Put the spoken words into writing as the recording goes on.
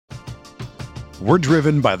We're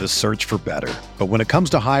driven by the search for better. But when it comes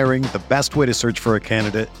to hiring, the best way to search for a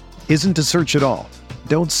candidate isn't to search at all.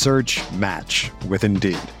 Don't search, match with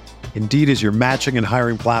Indeed. Indeed is your matching and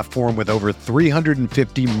hiring platform with over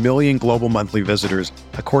 350 million global monthly visitors,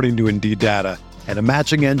 according to Indeed data, and a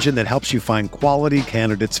matching engine that helps you find quality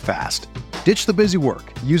candidates fast. Ditch the busy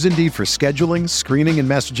work. Use Indeed for scheduling, screening, and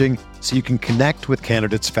messaging so you can connect with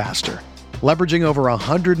candidates faster. Leveraging over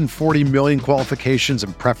 140 million qualifications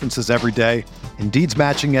and preferences every day, Indeed's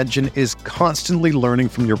matching engine is constantly learning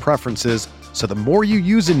from your preferences, so the more you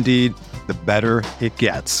use Indeed, the better it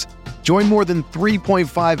gets. Join more than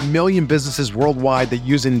 3.5 million businesses worldwide that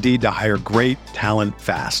use Indeed to hire great talent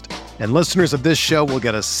fast. And listeners of this show will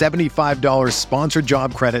get a $75 sponsored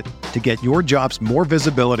job credit to get your jobs more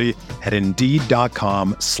visibility at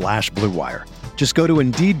Indeed.com/Blue Wire. Just go to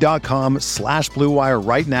Indeed.com/Blue Wire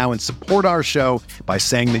right now and support our show by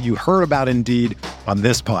saying that you heard about Indeed on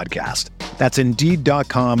this podcast. That's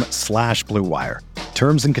Indeed.com/Blue Wire.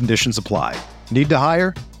 Terms and conditions apply. Need to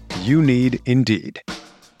hire? You need Indeed.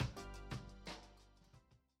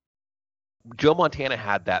 Joe Montana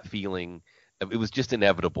had that feeling. It was just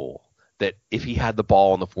inevitable that if he had the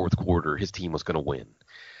ball in the fourth quarter, his team was going to win.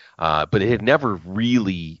 But it had never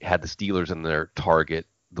really had the Steelers in their target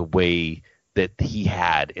the way that he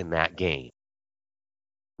had in that game.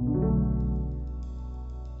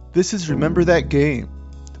 This is Remember That Game,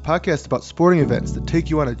 the podcast about sporting events that take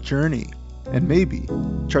you on a journey and maybe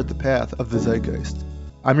chart the path of the zeitgeist.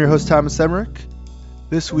 I'm your host, Thomas Emmerich.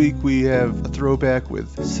 This week we have a throwback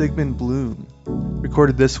with Sigmund Bloom.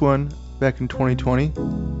 Recorded this one back in 2020.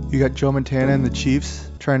 You got Joe Montana and the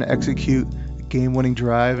Chiefs trying to execute a game-winning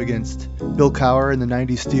drive against Bill Cowher and the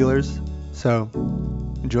 90s Steelers. So,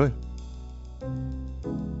 enjoy.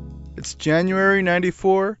 It's January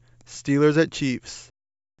 94, Steelers at Chiefs.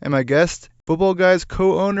 And my guest, Football Guys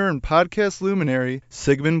co-owner and podcast luminary,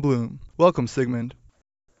 Sigmund Bloom. Welcome, Sigmund.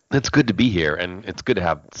 It's good to be here, and it's good to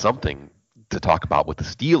have something to talk about with the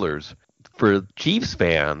Steelers. For Chiefs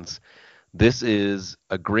fans, this is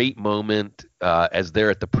a great moment as they're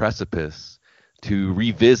at the precipice to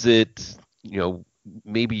revisit,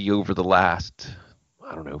 maybe over the last,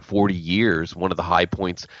 40 years, one of the high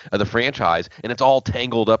points of the franchise, and it's all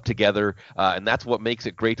tangled up together, and that's what makes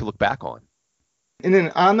it great to look back on. In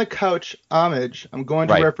an on-the-couch homage, I'm going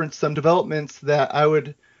to reference some developments that I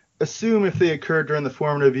would assume, if they occurred during the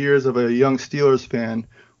formative years of a young Steelers fan,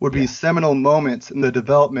 would be seminal moments in the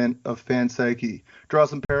development of fan psyche. Draw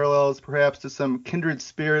some parallels, perhaps, to some kindred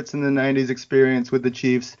spirits in the 90s experience with the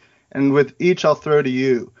Chiefs, and with each I'll throw to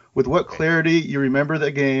you. With what clarity you remember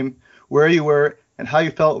the game, where you were, and how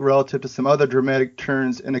you felt relative to some other dramatic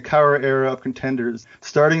turns in the Cowher era of contenders,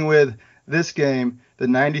 starting with this game, the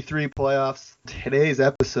 93 playoffs, today's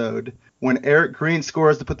episode, when Eric Green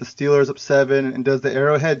scores to put the Steelers up 7 and does the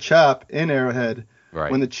Arrowhead chop in Arrowhead.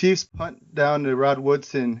 Right. When the Chiefs punt down to Rod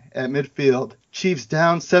Woodson at midfield, Chiefs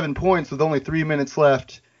down 7 points with only 3 minutes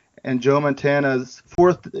left, and Joe Montana's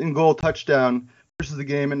 4th and goal touchdown pushes the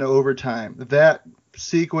game into overtime. That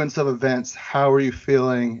sequence of events, how are you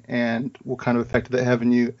feeling, and what kind of effect did that have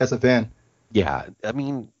on you as a fan? Yeah,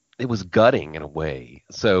 it was gutting in a way.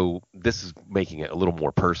 So this is making it a little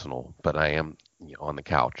more personal, but I am on the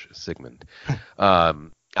couch, Sigmund. I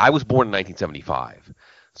was born in 1975.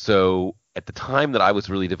 So at the time that I was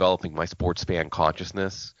really developing my sports fan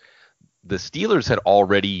consciousness, the Steelers had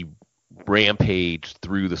already rampaged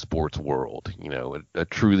through the sports world, a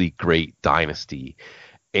truly great dynasty,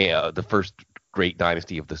 the first great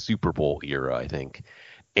dynasty of the Super Bowl era, I think.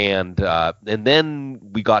 And then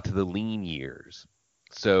we got to the lean years.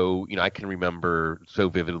 So, I can remember so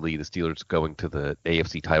vividly the Steelers going to the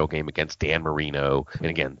AFC title game against Dan Marino. And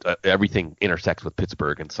again, everything intersects with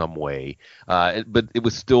Pittsburgh in some way. But it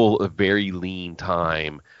was still a very lean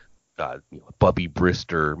time. Bubby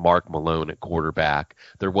Brister, Mark Malone at quarterback.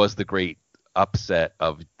 There was the great upset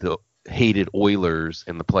of the hated Oilers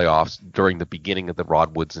in the playoffs during the beginning of the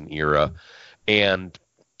Rod Woodson era. And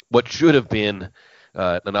what should have been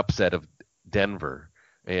an upset of Denver.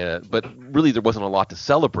 But really, there wasn't a lot to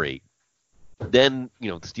celebrate. Then, the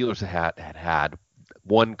Steelers had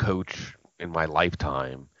one coach in my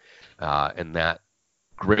lifetime, and that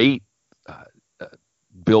great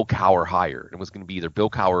Bill Cowher hire. It was going to be either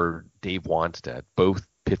Bill Cowher, Dave Wanstead, both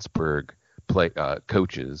Pittsburgh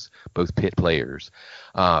coaches, both Pitt players,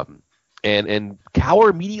 and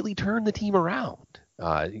Cowher immediately turned the team around.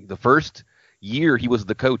 The first year he was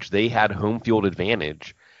the coach, they had home field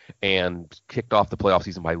advantage and kicked off the playoff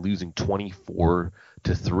season by losing 24-3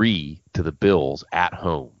 to the Bills at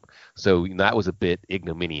home. So that was a bit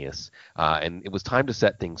ignominious, and it was time to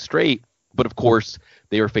set things straight. But of course,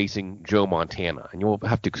 they were facing Joe Montana. And you'll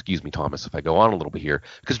have to excuse me, Thomas, if I go on a little bit here.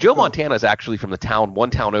 Because Joe Montana is actually from one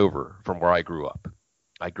town over from where I grew up.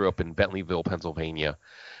 I grew up in Bentleyville, Pennsylvania.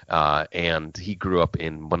 And he grew up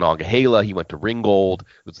in Monongahela. He went to Ringgold.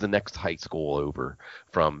 It was the next high school over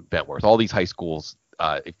from Bentworth. All these high schools,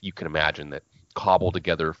 if you can imagine, that cobble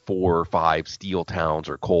together 4 or 5 steel towns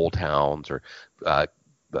or coal towns or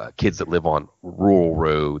kids that live on rural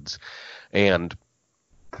roads. And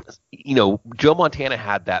Joe Montana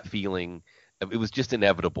had that feeling. It was just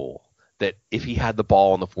inevitable that if he had the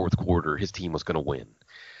ball in the fourth quarter, his team was going to win.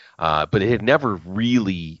 But it had never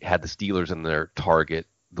really had the Steelers in their target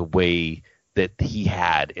the way that he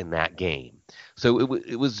had in that game. So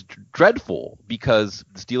it was dreadful because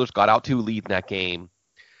the Steelers got out to a lead in that game.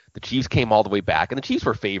 The Chiefs came all the way back, and the Chiefs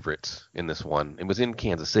were favorites in this one. It was in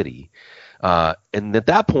Kansas City. And at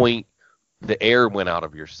that point, the air went out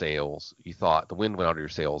of your sails. You thought the wind went out of your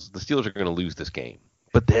sails. The Steelers are going to lose this game.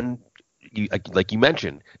 But then, like you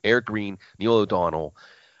mentioned, Eric Green, Neil O'Donnell,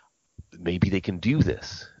 maybe they can do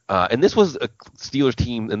this. And this was a Steelers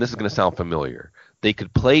team, and this is going to sound familiar. They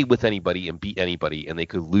could play with anybody and beat anybody, and they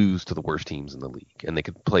could lose to the worst teams in the league. And they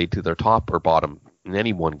could play to their top or bottom in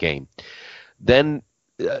any one game. Then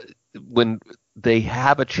when they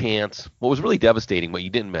have a chance, what was really devastating, what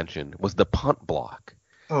you didn't mention, was the punt block.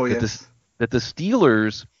 Oh, yes. That the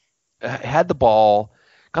Steelers had the ball,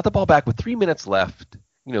 got the ball back with 3 minutes left.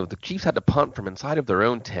 The Chiefs had to punt from inside of their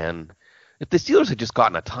own 10. If the Steelers had just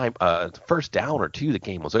gotten a first down or two, the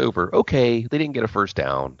game was over. Okay, they didn't get a first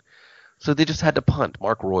down. So they just had to punt,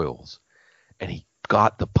 Mark Royals. And he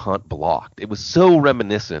got the punt blocked. It was so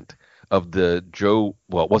reminiscent of the Joe –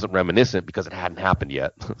 well, it wasn't reminiscent because it hadn't happened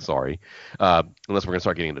yet. Sorry. Unless we're going to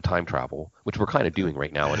start getting into time travel, which we're kind of doing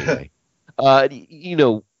right now anyway.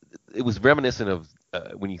 It was reminiscent of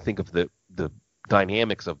when you think of the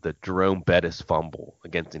dynamics of the Jerome Bettis fumble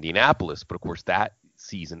against Indianapolis. But, of course, that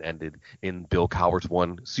season ended in Bill Cowher's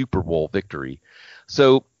one Super Bowl victory.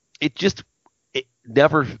 So it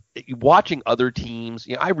never – watching other teams,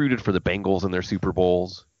 I rooted for the Bengals in their Super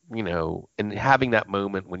Bowls, and having that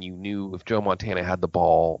moment when you knew if Joe Montana had the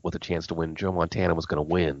ball with a chance to win, Joe Montana was going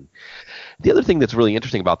to win. The other thing that's really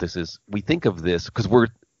interesting about this is we think of this because we're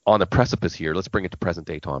on the precipice here. Let's bring it to present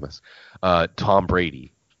day, Thomas. Tom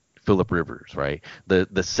Brady, Phillip Rivers, right?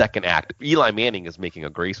 The second act. Eli Manning is making a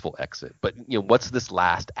graceful exit. But, what's this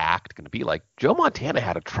last act going to be like? Joe Montana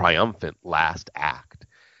had a triumphant last act.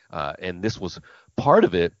 And this was part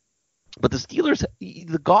of it. But the Steelers,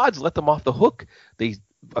 the gods let them off the hook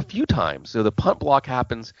a few times. So the punt block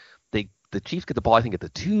happens. The Chiefs get the ball, I think, at the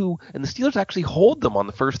 2. And the Steelers actually hold them on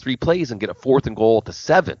the first 3 plays and get a 4th and goal at the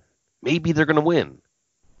 7. Maybe they're going to win.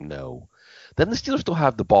 No. Then the Steelers still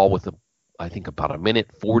have the ball with, I think, about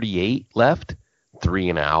 1:48 left, 3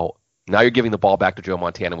 and out. Now you're giving the ball back to Joe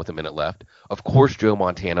Montana with a minute left. Of course, Joe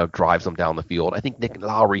Montana drives them down the field. I think Nick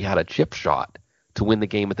Lowry had a chip shot to win the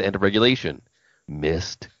game at the end of regulation.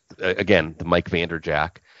 Missed. Again, the Mike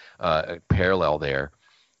Vanderjack parallel there.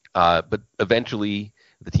 But eventually,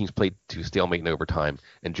 the teams played to stalemate in overtime,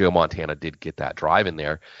 and Joe Montana did get that drive in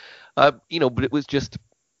there. But it was just,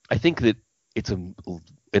 I think that it's in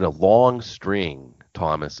a long string,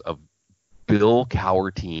 Thomas, of Bill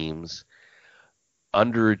Cowher teams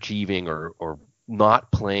underachieving or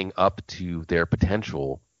not playing up to their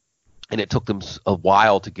potential. And it took them a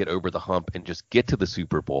while to get over the hump and just get to the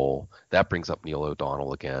Super Bowl. That brings up Neil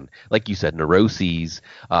O'Donnell again. Like you said, neuroses.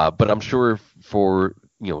 But I'm sure for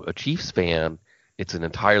a Chiefs fan, it's an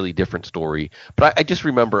entirely different story. But I just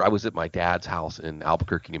remember I was at my dad's house in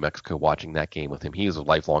Albuquerque, New Mexico, watching that game with him. He was a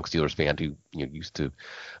lifelong Steelers fan who used to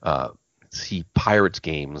see Pirates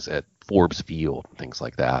games at Forbes Field and things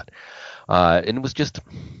like that. And it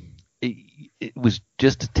was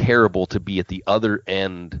just terrible to be at the other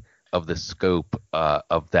end of the scope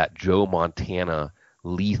of that Joe Montana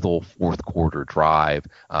lethal fourth quarter drive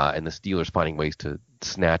and the Steelers finding ways to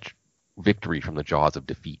snatch victory from the jaws of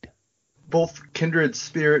defeat. Both kindred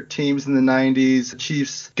spirit teams in the 90s.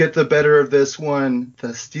 Chiefs get the better of this one. The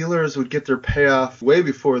Steelers would get their payoff way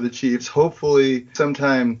before the Chiefs, hopefully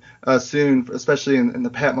sometime soon, especially in the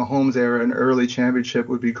Pat Mahomes era. An early championship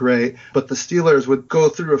would be great. But the Steelers would go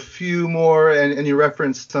through a few more, and you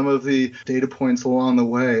referenced some of the data points along the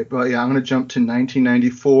way. But yeah, I'm going to jump to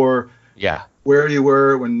 1994. Yeah. Where you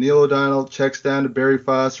were when Neil O'Donnell checks down to Barry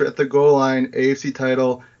Foster at the goal line, AFC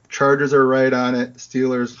title. Chargers are right on it.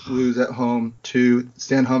 Steelers lose at home to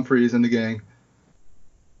Stan Humphries and the gang.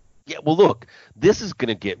 Yeah, well, look, this is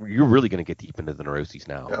going to you're really going to get deep into the neuroses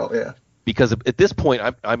now. Oh, yeah. Because at this point,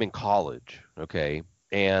 I'm in college, okay?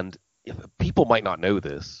 And people might not know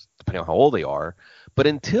this. depending on how old they are. But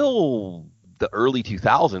until the early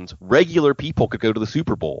 2000s, regular people could go to the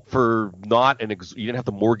Super Bowl for not you didn't have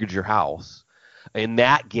to mortgage your house. In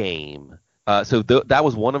that game, that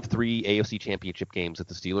was one of 3 AFC Championship games that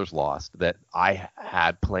the Steelers lost that I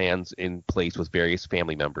had plans in place with various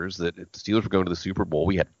family members that if the Steelers were going to the Super Bowl,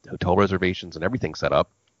 we had hotel reservations and everything set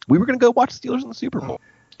up. We were going to go watch the Steelers in the Super Bowl.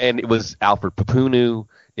 And it was Alfred Papunu,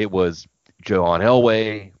 it was John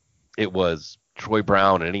Elway, it was Troy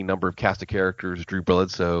Brown and any number of cast of characters, Drew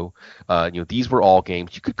Bledsoe. These were all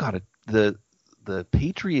games. You could got the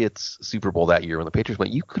Patriots Super Bowl that year when the Patriots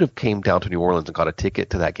went. You could have came down to New Orleans and got a ticket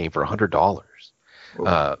to that game for $100.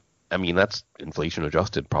 I mean, that's inflation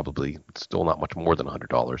adjusted, probably still not much more than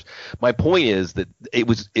 $100. My point is that it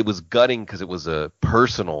was gutting because it was a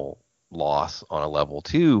personal loss on a level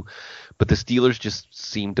too, but the Steelers just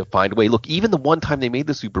seemed to find a way. Look, even the one time they made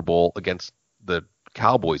the Super Bowl against the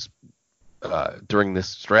Cowboys during this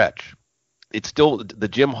stretch, it's still the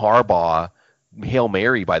Jim Harbaugh Hail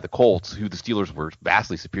Mary by the Colts, who the Steelers were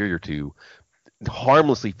vastly superior to,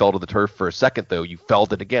 harmlessly fell to the turf for a second, though. You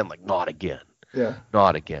felt it again, like not again. Yeah.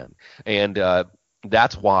 Not again. And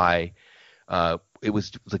that's why it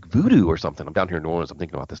was like voodoo or something. I'm down here in New Orleans. I'm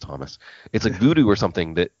thinking about this, Thomas. It's like voodoo or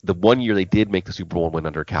something that the one year they did make the Super Bowl and win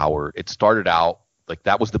under Cowher, it started out like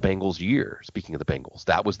that was the Bengals' year. Speaking of the Bengals,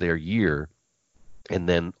 that was their year. And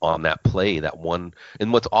then on that play, that one,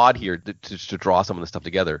 and what's odd here to draw some of this stuff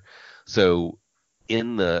together. So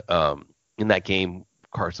in that game,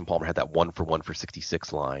 Carson Palmer had that 1 for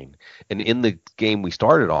 66 line, and in the game we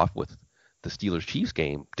started off with, the Steelers-Chiefs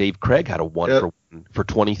game, Dave Craig had a 1 for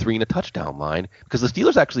 23 and a touchdown line because the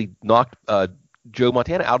Steelers actually knocked Joe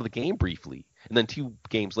Montana out of the game briefly, and then 2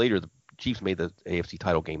 games later, the Chiefs made the AFC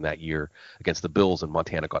title game that year against the Bills, and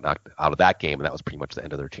Montana got knocked out of that game, and that was pretty much the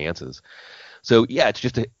end of their chances. So, yeah,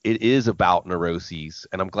 it is about neuroses,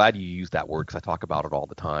 and I'm glad you used that word because I talk about it all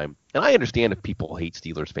the time. And I understand if people hate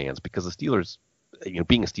Steelers fans because the Steelers,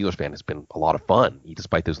 being a Steelers fan has been a lot of fun,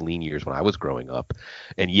 despite those lean years when I was growing up.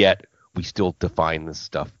 And yet we still define this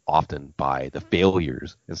stuff often by the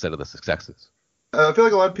failures instead of the successes. I feel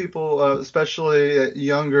like a lot of people, especially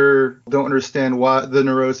younger, don't understand why the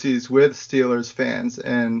neuroses with Steelers fans,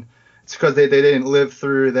 and it's because they didn't live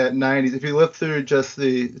through that 90s. If you live through just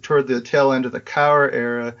toward the tail end of the Cowher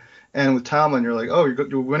era, and with Tomlin, you're like, oh,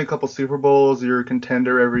 you're winning a couple Super Bowls, you're a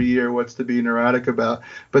contender every year, what's to be neurotic about?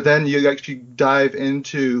 But then you actually dive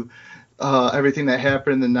into everything that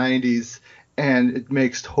happened in the 90s, and it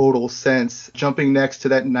makes total sense. Jumping next to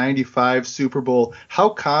that 95 Super Bowl, how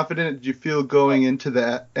confident did you feel going into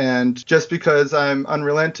that? And just because I'm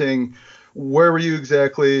unrelenting, where were you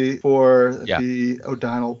exactly for the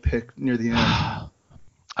O'Donnell pick near the end?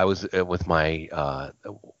 I was with my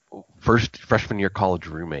first freshman year college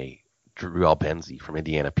roommate, Drew Albenzi from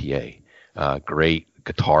Indiana, PA, great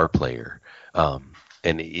guitar player.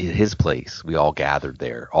 And his place, we all gathered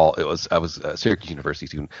there. I was a Syracuse University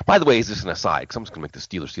student. By the way, is this an aside? Because I'm just going to make the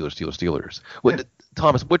Steelers.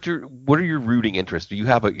 Thomas, what are your rooting interests?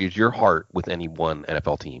 Is your heart with any one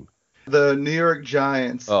NFL team? The New York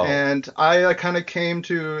Giants. Oh. And I kind of came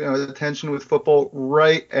to attention with football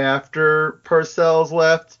right after Parcells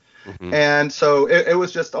left. Mm-hmm. And so it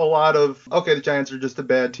was just a lot of, okay, the Giants are just a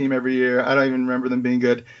bad team every year. I don't even remember them being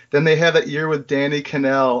good. Then they had that year with Danny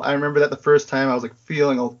Cannell. I remember that the first time I was like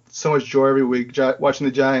feeling so much joy every week watching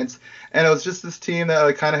the Giants. And it was just this team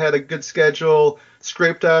that kind of had a good schedule,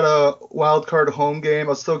 scraped out a wild card home game. I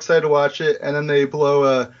was so excited to watch it. And then they blow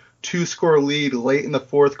a 2-score lead late in the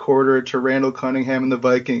fourth quarter to Randall Cunningham and the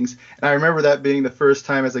Vikings. And I remember that being the first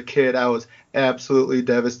time as a kid I was absolutely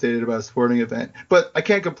devastated about a sporting event. But I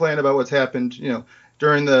can't complain about what's happened,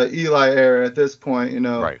 during the Eli era at this point,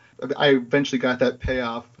 Right. I eventually got that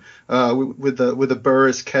payoff with the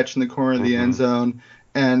Burris catch in the corner of the end zone,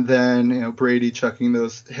 and then, Brady chucking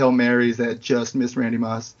those Hail Marys that just missed Randy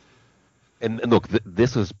Moss. And look,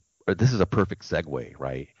 this is a perfect segue,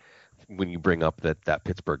 right? When you bring up that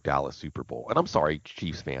Pittsburgh-Dallas Super Bowl. And I'm sorry,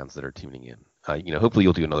 Chiefs fans that are tuning in. Hopefully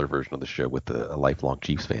you'll do another version of the show with a lifelong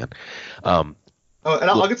Chiefs fan.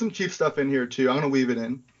 I'll get some Chiefs stuff in here too. I'm going to weave it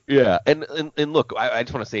in. Yeah, and look, I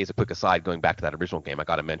just want to say as a quick aside, going back to that original game, I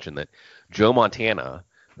got to mention that Joe Montana,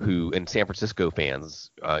 who, and San Francisco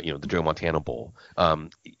fans, the Joe Montana Bowl,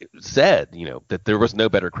 said, that there was no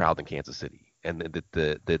better crowd than Kansas City, and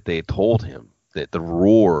that they told him that the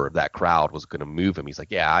roar of that crowd was going to move him. He's like,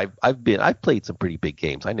 yeah, I've played some pretty big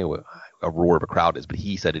games. I know what a roar of a crowd is, but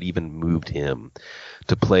he said it even moved him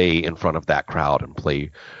to play in front of that crowd and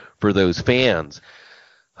play for those fans.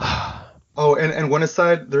 Oh, and one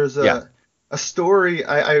aside, there's a story.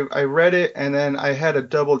 I read it and then I had to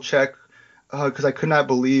double check because I could not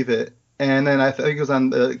believe it. And then I think it was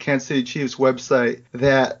on the Kansas City Chiefs website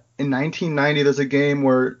that in 1990 there's a game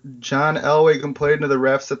where John Elway complained to the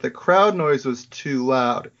refs that the crowd noise was too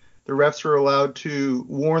loud. The refs were allowed to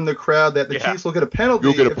warn the crowd that the Chiefs will get a penalty.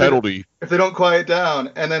 You'll get a penalty if they don't quiet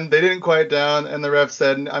down. And then they didn't quiet down, and the refs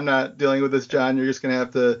said, "I'm not dealing with this, John. You're just going to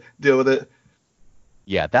have to deal with it."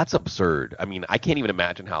 Yeah, that's absurd. I mean, I can't even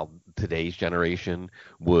imagine how today's generation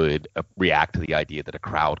would react to the idea that a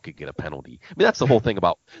crowd could get a penalty. I mean, that's the whole thing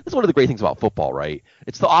that's one of the great things about football, right?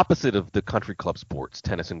 It's the opposite of the country club sports,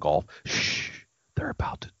 tennis and golf. Shh, they're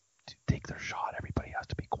about to take their shot. Everybody has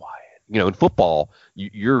to be quiet. In football,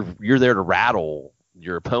 you're there to rattle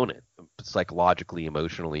your opponent psychologically,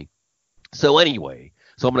 emotionally. So anyway,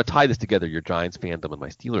 I'm going to tie this together, your Giants fandom and my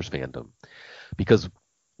Steelers fandom, because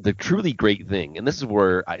the truly great thing, and this is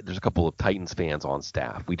where there's a couple of Titans fans on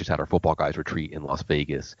staff. We just had our football guys retreat in Las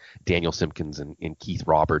Vegas, Daniel Simpkins and Keith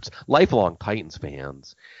Roberts, lifelong Titans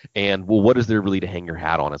fans. And, well, what is there really to hang your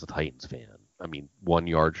hat on as a Titans fan? I mean, 1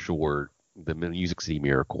 yard short, the Music City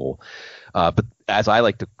Miracle. But as I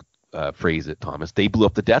like to phrase it, Thomas, they blew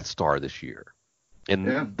up the Death Star this year. And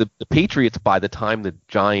the Patriots, by the time the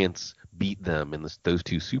Giants beat them in those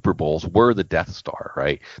two Super Bowls, were the Death Star,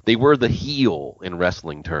 right? They were the heel in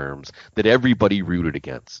wrestling terms that everybody rooted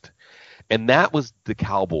against. And that was the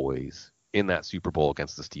Cowboys in that Super Bowl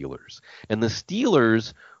against the Steelers. And the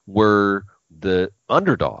Steelers were the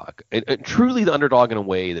underdog, and truly the underdog in a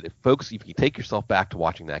way that if you take yourself back to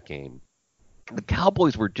watching that game, the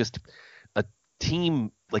Cowboys were just a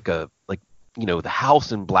team like the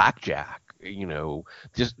house in blackjack,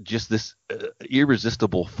 just this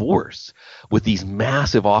irresistible force with these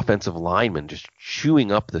massive offensive linemen just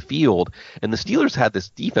chewing up the field. And the Steelers had this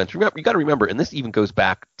defense. You got to remember, and this even goes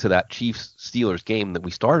back to that Chiefs-Steelers game that we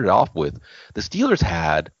started off with. The Steelers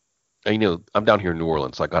had, I'm down here in New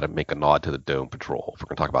Orleans, so I got to make a nod to the Dome Patrol if we're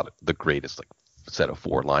going to talk about the greatest set of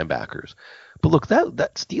 4 linebackers. But look,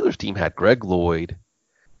 that Steelers team had Greg Lloyd,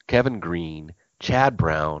 Kevin Green, Chad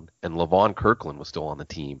Brown, and Levon Kirkland was still on the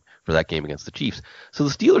team for that game against the Chiefs. So the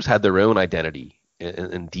Steelers had their own identity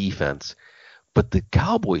in defense, but the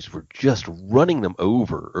Cowboys were just running them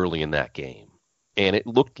over early in that game. And it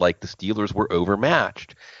looked like the Steelers were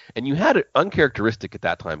overmatched. And you had it uncharacteristic at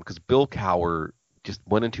that time because Bill Cowher just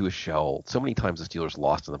went into a shell. So many times the Steelers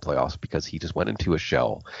lost in the playoffs because he just went into a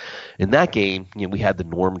shell. In that game, we had the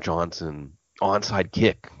Norm Johnson onside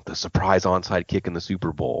kick, the surprise onside kick in the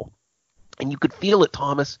Super Bowl. And you could feel it,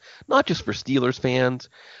 Thomas, not just for Steelers fans,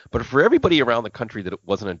 but for everybody around the country that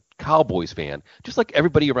wasn't a Cowboys fan, just like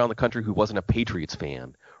everybody around the country who wasn't a Patriots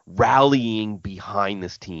fan, rallying behind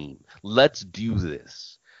this team. Let's do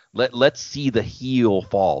this. Let's see the heel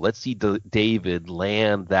fall. Let's see David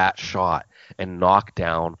land that shot and knock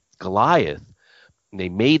down Goliath. And they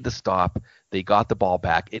made the stop. They got the ball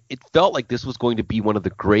back. It felt like this was going to be one of the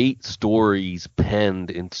great stories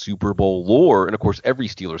penned in Super Bowl lore. And, of course, every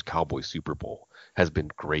Steelers-Cowboys Super Bowl has been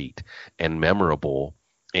great and memorable.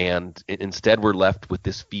 And instead we're left with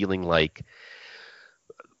this feeling like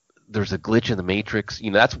there's a glitch in the Matrix.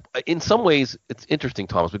 That's in some ways it's interesting,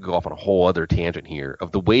 Thomas. We could go off on a whole other tangent here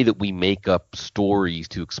of the way that we make up stories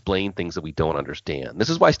to explain things that we don't understand. This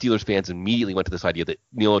is why Steelers fans immediately went to this idea that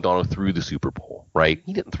Neil O'Donnell threw the Super Bowl, right?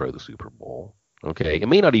 He didn't throw the Super Bowl. Okay. It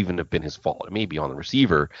may not even have been his fault. It may be on the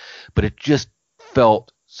receiver, but it just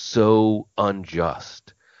felt so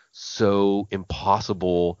unjust, so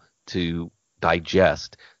impossible to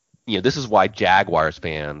digest. This is why Jaguars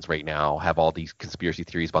fans right now have all these conspiracy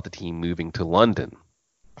theories about the team moving to London.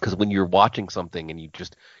 Because when you're watching something and you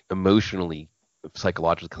just emotionally,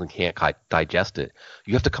 psychologically can't digest it,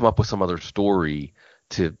 you have to come up with some other story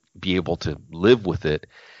to be able to live with it.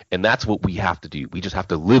 And that's what we have to do. We just have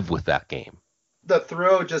to live with that game. The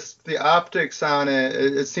throw, just the optics on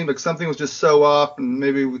it seemed like something was just so off, and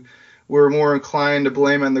maybe we're more inclined to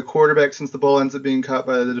blame on the quarterback since the ball ends up being caught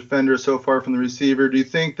by the defender so far from the receiver. Do you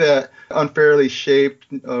think that unfairly shaped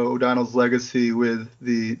O'Donnell's legacy with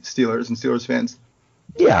the Steelers and Steelers fans?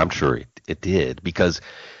 Yeah, I'm sure it did, because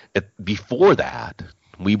before that,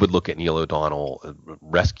 we would look at Neil O'Donnell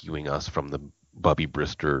rescuing us from the Bubby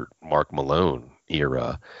Brister, Mark Malone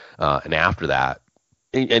era. And after that,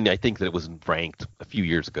 and I think that it was ranked a few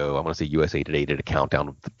years ago, I want to say USA Today did a countdown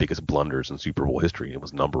of the biggest blunders in Super Bowl history, and it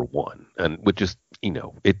was number 1. And which is,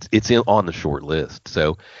 it's on the short list.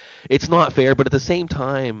 So it's not fair, but at the same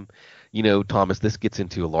time, Thomas, this gets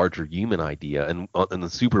into a larger human idea. And in the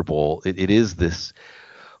Super Bowl, it is this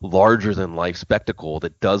larger than life spectacle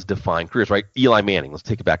that does define careers, right? Eli Manning, let's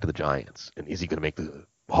take it back to the Giants. And is he going to make the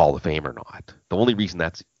Hall of Fame or not? The only reason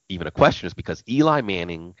that's even a question is because Eli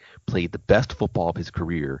Manning played the best football of his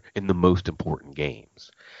career in the most important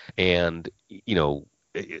games. And,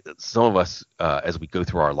 some of us, as we go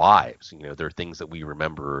through our lives, there are things that we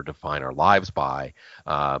remember or define our lives by.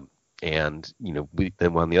 Then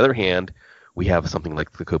on the other hand, we have something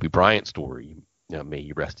like the Kobe Bryant story. May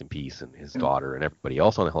he rest in peace, and his daughter and everybody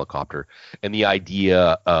else on the helicopter. And the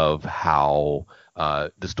idea of how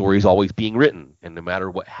the story is always being written, and no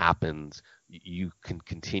matter what happens, you can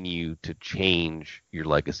continue to change your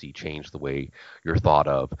legacy, change the way you're thought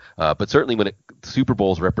of. But certainly when Super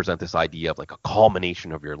Bowls represent this idea of like a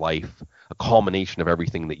culmination of your life, a culmination of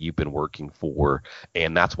everything that you've been working for.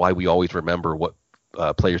 And that's why we always remember what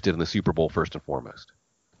players did in the Super Bowl first and foremost.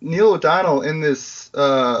 Neil O'Donnell in this, we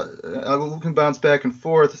can bounce back and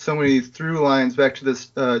forth, so many through lines back to this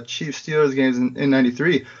Chiefs-Steelers games in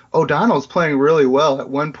 93. O'Donnell's playing really well. At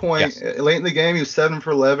one point, late in the game, he was 7 for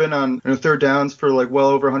 11 on third downs for like well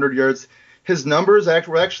over 100 yards. His numbers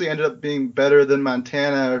actually ended up being better than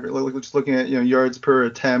Montana, just looking at yards per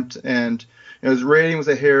attempt, and his rating was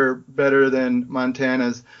a hair better than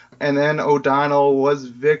Montana's. And then O'Donnell was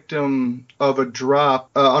victim of a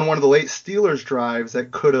drop on one of the late Steelers drives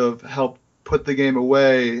that could have helped put the game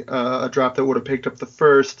away, a drop that would have picked up the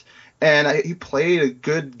first. And he played a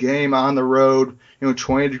good game on the road,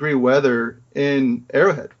 20-degree weather in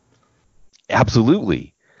Arrowhead.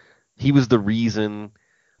 Absolutely. He was the reason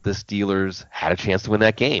the Steelers had a chance to win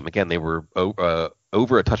that game. Again, they were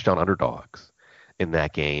over a touchdown underdogs in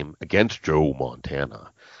that game against Joe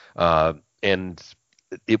Montana. And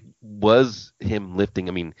it was him lifting.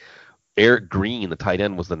 I mean, Eric Green, the tight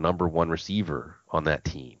end, was the number one receiver on that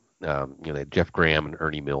team. They had Jeff Graham and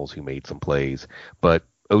Ernie Mills who made some plays, but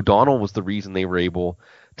O'Donnell was the reason they were able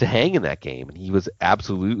to hang in that game, and he was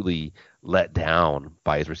absolutely let down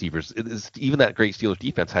by his receivers. Even that great Steelers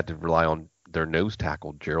defense had to rely on their nose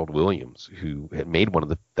tackle, Gerald Williams, who had made one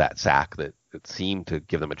of that sack that seemed to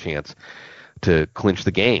give them a chance to clinch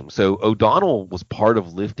the game. So O'Donnell was part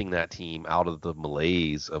of lifting that team out of the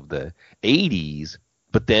malaise of the 80s,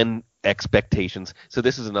 but then expectations. So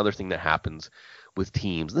this is another thing that happens with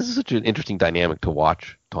teams. This is such an interesting dynamic to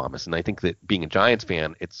watch, Thomas. And I think that being a Giants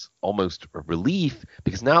fan, it's almost a relief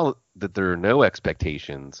because now that there are no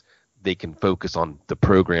expectations, they can focus on the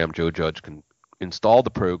program. Joe Judge can install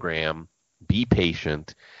the program, be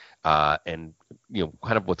patient, and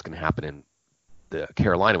kind of what's going to happen in the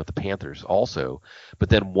Carolina with the Panthers also. But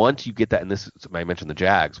then once you get that, and this I mentioned the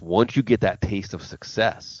Jags, once you get that taste of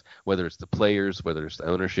success, whether it's the players, whether it's the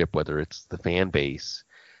ownership, whether it's the fan base,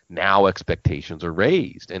 now expectations are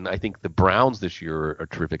raised. And I think the Browns this year are a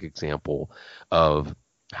terrific example of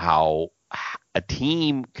how a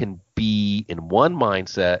team can be in one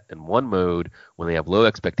mindset and one mode when they have low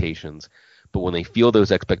expectations, but when they feel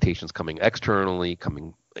those expectations coming externally,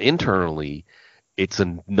 coming internally, it's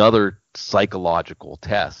another psychological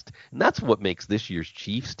test. And that's what makes this year's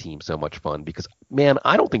Chiefs team so much fun because, man,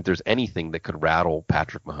 I don't think there's anything that could rattle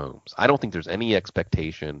Patrick Mahomes. I don't think there's any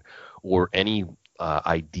expectation or any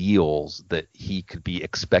ideals that he could be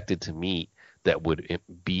expected to meet that would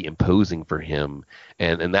be imposing for him.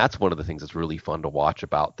 And that's one of the things that's really fun to watch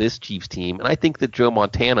about this Chiefs team. And I think that Joe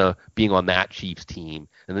Montana being on that Chiefs team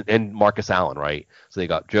and Marcus Allen, right? So they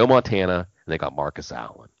got Joe Montana and they got Marcus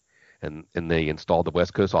Allen. And they installed the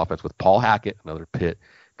West Coast offense with Paul Hackett, another Pitt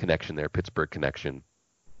connection there, Pittsburgh connection.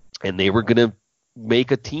 And they were going to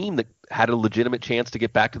make a team that had a legitimate chance to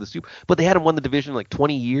get back to the Super. But they hadn't won the division in like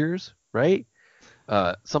 20 years, right?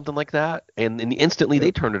 Something like that. And instantly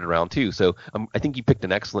they turned it around too. So I think you picked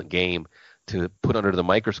an excellent game to put under the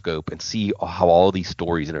microscope and see how all these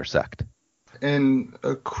stories intersect. In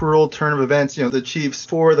a cruel turn of events, the Chiefs,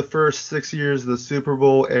 for the first 6 years of the Super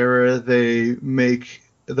Bowl era, they make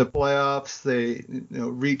the playoffs. They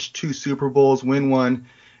reach 2 Super Bowls, win one.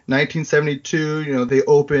 1972, they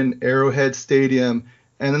open Arrowhead Stadium,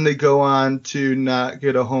 and then they go on to not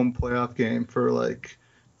get a home playoff game for like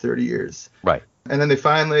 30 years. Right. And then they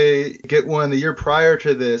finally get one the year prior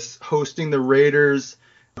to this, hosting the Raiders,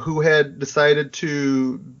 who had decided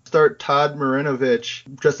to start Todd Marinovich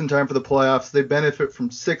just in time for the playoffs. They benefit from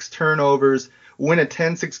 6 turnovers, win a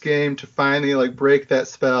 10-6 game to finally break that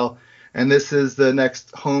spell. And this is the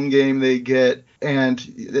next home game they get. And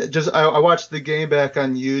I watched the game back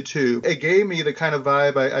on YouTube. It gave me the kind of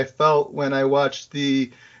vibe I felt when I watched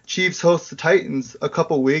the Chiefs host the Titans a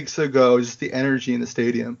couple weeks ago, just the energy in the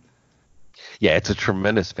stadium. Yeah, it's a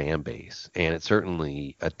tremendous fan base, and it's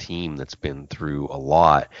certainly a team that's been through a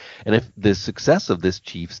lot. And if the success of this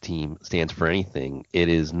Chiefs team stands for anything, it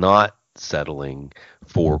is not settling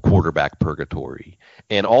for quarterback purgatory.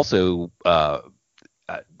 And also,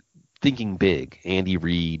 thinking big. Andy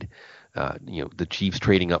Reid, the Chiefs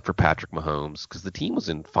trading up for Patrick Mahomes because the team was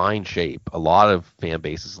in fine shape. A lot of fan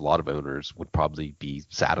bases, a lot of owners would probably be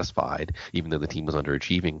satisfied, even though the team was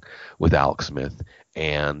underachieving with Alex Smith.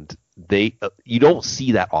 And you don't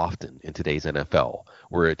see that often in today's NFL,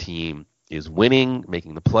 where a team is winning,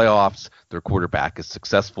 making the playoffs, their quarterback is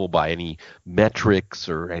successful by any metrics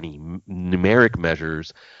or any numeric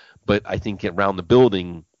measures. But I think around the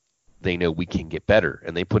building, they know we can get better.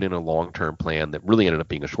 And they put in a long-term plan that really ended up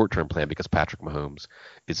being a short-term plan because Patrick Mahomes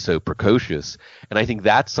is so precocious. And I think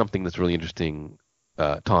that's something that's really interesting,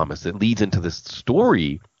 Thomas, that leads into this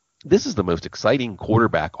story. This is the most exciting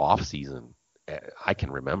quarterback offseason I can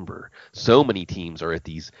remember. So many teams are at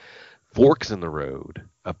these forks in the road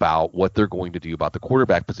about what they're going to do about the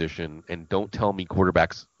quarterback position. And don't tell me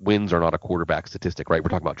quarterbacks wins are not a quarterback statistic, right? We're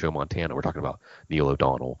talking about Joe Montana. We're talking about Neil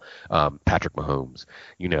O'Donnell, Patrick Mahomes.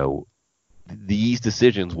 These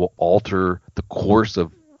decisions will alter the course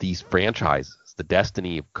of these franchises, the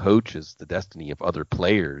destiny of coaches, the destiny of other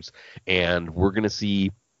players. And we're going to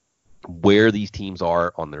see where these teams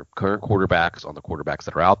are on their current quarterbacks, on the quarterbacks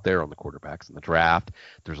that are out there, on the quarterbacks in the draft.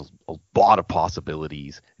 There's a lot of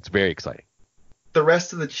possibilities. It's very exciting. The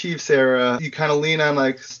rest of the Chiefs era, you kind of lean on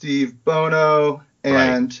like Steve Bono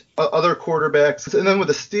and other quarterbacks. And then with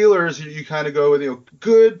the Steelers, you kind of go with,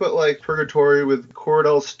 good, but like purgatory with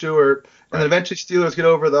Cordell Stewart. And then eventually Steelers get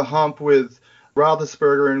over the hump with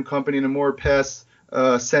Roethlisberger and company in a more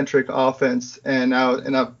pass-centric offense. And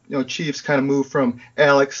now Chiefs kind of move from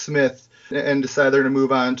Alex Smith and decide they're going to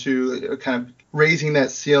move on to kind of raising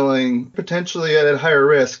that ceiling, potentially at a higher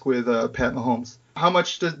risk with Pat Mahomes. How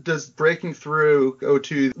much does breaking through go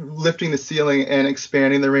to lifting the ceiling and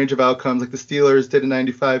expanding the range of outcomes like the Steelers did in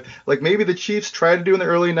 95? Like maybe the Chiefs tried to do in the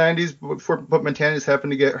early 90s before Montana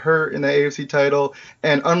happened to get hurt in the AFC title,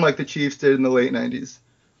 and unlike the Chiefs did in the late 90s.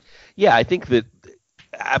 Yeah, I think that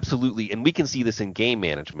absolutely. And we can see this in game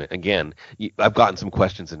management. Again, I've gotten some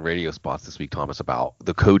questions in radio spots this week, Thomas, about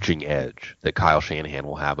the coaching edge that Kyle Shanahan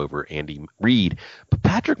will have over Andy Reid. But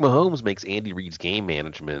Patrick Mahomes makes Andy Reid's game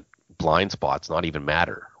management blind spots not even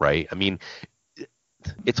matter, right? I mean,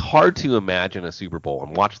 it's hard to imagine a Super Bowl,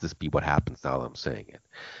 and watch this be what happens now that I'm saying it.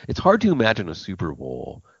 It's hard to imagine a Super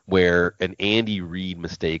Bowl where an Andy Reid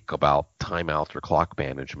mistake about timeouts or clock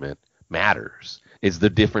management matters, is the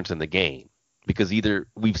difference in the game. Because either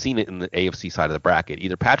we've seen it in the AFC side of the bracket,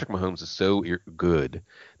 either Patrick Mahomes is so good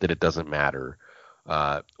that it doesn't matter,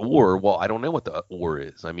 or, well, I don't know what the or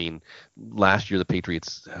is. I mean, last year the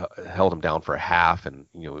Patriots held him down for a half, and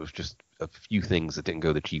it was just a few things that didn't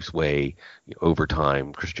go the Chiefs' way,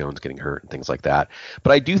 overtime, Chris Jones getting hurt and things like that.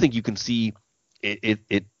 But I do think you can see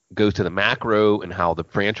it goes to the macro and how the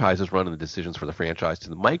franchise is run and the decisions for the franchise, to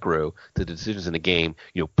the micro, to the decisions in the game,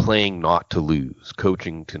 playing not to lose,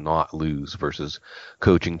 coaching to not lose versus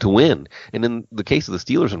coaching to win. And in the case of the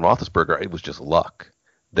Steelers and Roethlisberger, it was just luck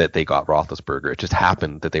that they got Roethlisberger. It just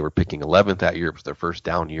happened that they were picking 11th that year. It was their first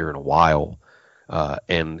down year in a while.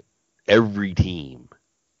 And every team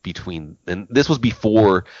and this was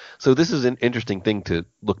before, so this is an interesting thing to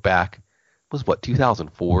look back, was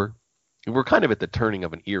 2004? We're kind of at the turning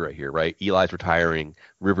of an era here, right? Eli's retiring.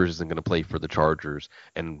 Rivers isn't going to play for the Chargers.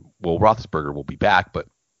 And, Roethlisberger will be back. But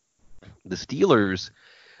the Steelers,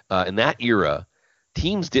 in that era,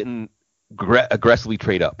 teams didn't aggressively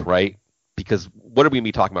trade up, right? Because what are we going to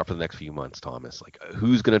be talking about for the next few months, Thomas? Like,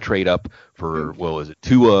 who's going to trade up for, is it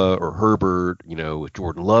Tua or Herbert? Is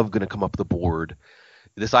Jordan Love going to come up the board?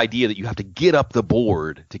 This idea that you have to get up the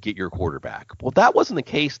board to get your quarterback. Well, that wasn't the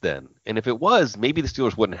case then. And if it was, maybe the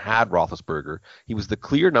Steelers wouldn't have had Roethlisberger. He was the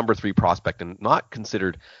clear number 3 prospect and not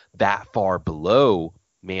considered that far below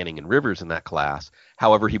Manning and Rivers in that class.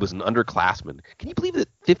 However, he was an underclassman. Can you believe that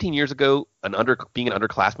 15 years ago, being an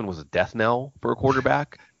underclassman was a death knell for a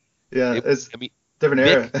quarterback? Yeah, different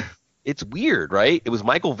era. It's weird, right? It was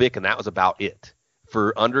Michael Vick, and that was about it.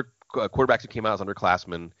 For quarterbacks who came out as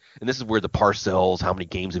underclassmen, and this is where the Parcells, how many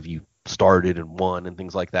games have you started and won and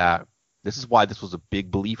things like that. This is why this was a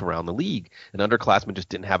big belief around the league. And underclassmen just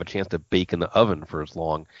didn't have a chance to bake in the oven for as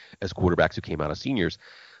long as quarterbacks who came out as seniors.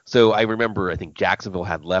 So I remember, I think Jacksonville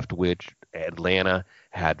had Leftwich, Atlanta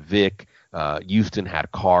had Vick, Houston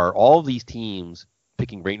had Carr. All of these teams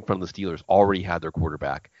picking right in front of the Steelers already had their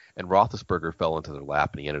quarterback, and Roethlisberger fell into their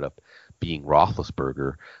lap, and he ended up being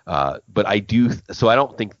Roethlisberger. But I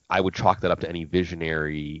don't think I would chalk that up to any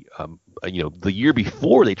visionary. The year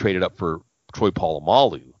before they traded up for Troy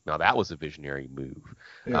Polamalu. Now that was a visionary move,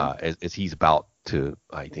 as he's about to,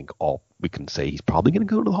 I think we can say he's probably going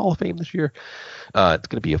to go to the Hall of Fame this year. It's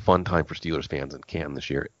going to be a fun time for Steelers fans in Canton this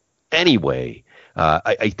year. Anyway,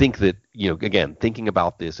 I think that, again, thinking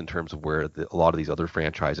about this in terms of where a lot of these other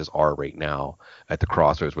franchises are right now at the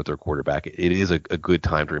crossroads with their quarterback, it is a good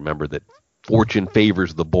time to remember that fortune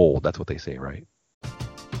favors the bold. That's what they say, right?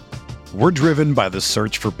 We're driven by the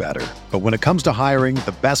search for better. But when it comes to hiring,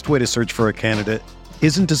 the best way to search for a candidate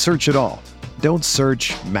isn't to search at all. Don't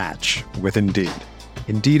search, match with Indeed.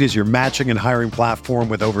 Indeed is your matching and hiring platform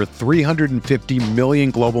with over 350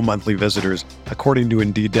 million global monthly visitors, according to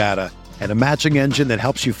Indeed data, and a matching engine that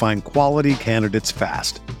helps you find quality candidates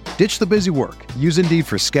fast. Ditch the busy work. Use Indeed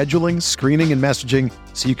for scheduling, screening, and messaging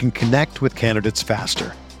so you can connect with candidates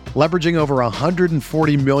faster. Leveraging over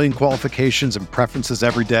 140 million qualifications and preferences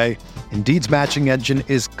every day, Indeed's matching engine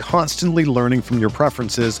is constantly learning from your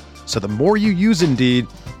preferences, so the more you use Indeed,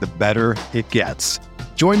 the better it gets.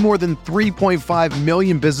 Join more than 3.5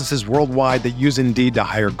 million businesses worldwide that use Indeed to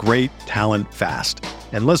hire great talent fast.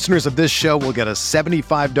 And listeners of this show will get a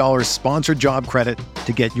 $75 sponsored job credit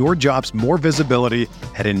to get your jobs more visibility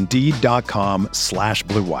at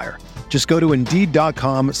Indeed.com/Blue Wire. Just go to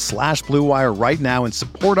Indeed.com/Blue Wire right now and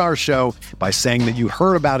support our show by saying that you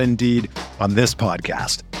heard about Indeed on this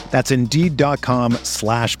podcast. That's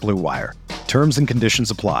Indeed.com/Blue Wire. Terms and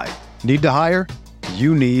conditions apply. Need to hire?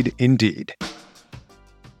 You need Indeed.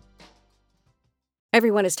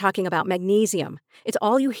 Everyone is talking about magnesium. It's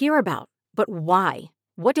all you hear about. But why?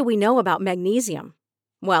 What do we know about magnesium?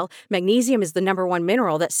 Well, magnesium is the number one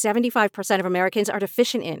mineral that 75% of Americans are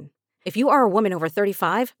deficient in. If you are a woman over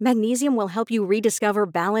 35, magnesium will help you rediscover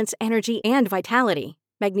balance, energy, and vitality.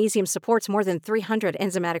 Magnesium supports more than 300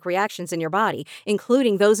 enzymatic reactions in your body,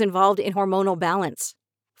 including those involved in hormonal balance.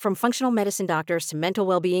 From functional medicine doctors to mental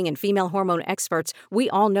well-being and female hormone experts, we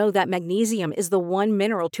all know that magnesium is the one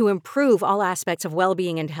mineral to improve all aspects of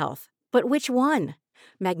well-being and health. But which one?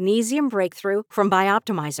 Magnesium Breakthrough from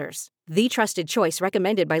Bioptimizers, the trusted choice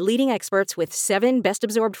recommended by leading experts with 7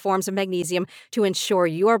 best-absorbed forms of magnesium to ensure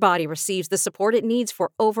your body receives the support it needs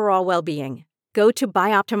for overall well-being. Go to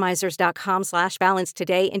bioptimizers.com/balance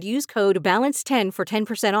today and use code BALANCE10 for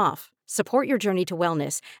 10% off. Support your journey to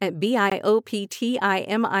wellness at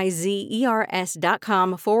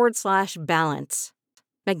bioptimizers.com/balance.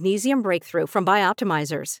 Magnesium Breakthrough from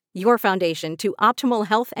Bioptimizers, your foundation to optimal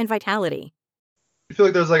health and vitality. I feel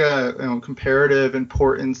like there's like a comparative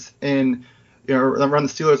importance in around the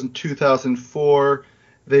Steelers in 2004.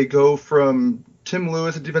 They go from Tim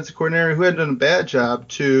Lewis, a defensive coordinator who had done a bad job,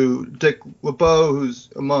 to Dick LeBeau, who's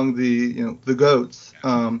among the the GOATs.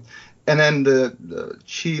 And then the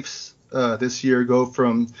Chiefs this year go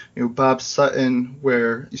from Bob Sutton,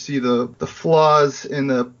 where you see the flaws in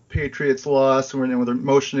the Patriots loss when they're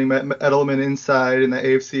motioning Edelman inside in the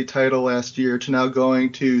AFC title last year, to now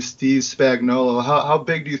going to Steve Spagnuolo. How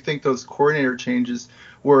big do you think those coordinator changes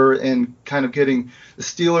were in kind of getting the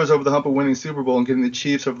Steelers over the hump of winning Super Bowl and getting the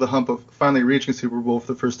Chiefs over the hump of finally reaching Super Bowl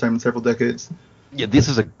for the first time in several decades? Yeah, this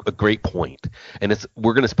is a great point. And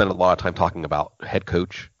we're going to spend a lot of time talking about head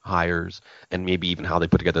coach hires and maybe even how they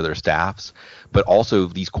put together their staffs, but also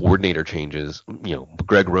these coordinator changes.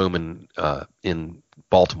 Greg Roman in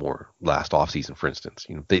Baltimore last offseason, for instance,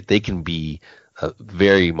 they can be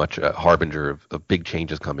very much a harbinger of big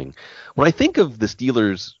changes coming. When I think of the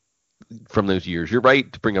Steelers from those years, you're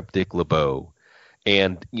right to bring up Dick LeBeau.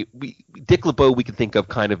 And Dick LeBeau we can think of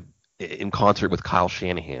kind of in concert with Kyle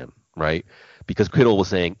Shanahan, right? Because Kittle was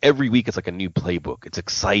saying every week it's like a new playbook. It's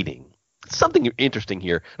exciting. Something interesting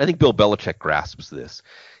here. I think Bill Belichick grasps this.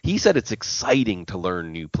 He said it's exciting to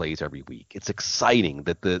learn new plays every week. It's exciting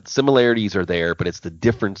that the similarities are there, but it's the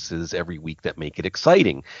differences every week that make it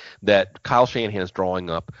exciting. That Kyle Shanahan is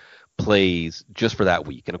drawing up plays just for that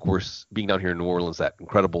week. And of course, being down here in New Orleans, that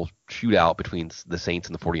incredible shootout between the Saints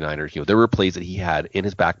and the 49ers, there were plays that he had in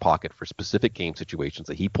his back pocket for specific game situations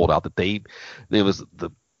that he pulled out it was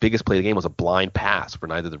the biggest play of the game was a blind pass where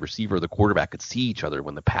neither the receiver or the quarterback could see each other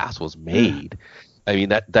when the pass was made. I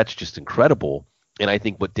mean, that's just incredible. And I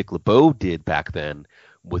think what Dick LeBeau did back then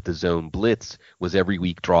with the zone blitz was every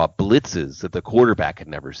week draw blitzes that the quarterback had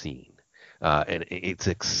never seen. And it's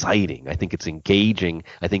exciting. I think it's engaging.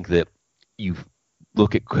 I think that you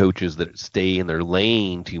look at coaches that stay in their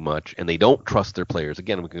lane too much and they don't trust their players.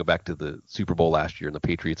 Again, we can go back to the Super Bowl last year and the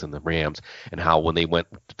Patriots and the Rams, and how when they went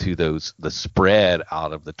to the spread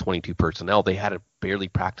out of the 22 personnel, they had to barely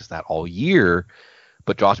practice that all year.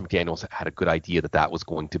 But Josh McDaniels had a good idea that was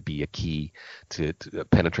going to be a key to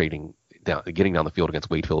penetrating getting down the field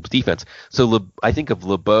against Wade Phillips' defense. So I think of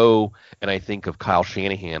LeBeau and I think of Kyle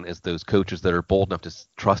Shanahan as those coaches that are bold enough to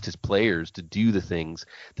trust his players to do the things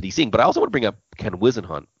that he's seeing. But I also want to bring up Ken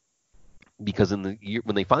Wisenhunt. because in the year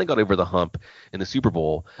when they finally got over the hump in the Super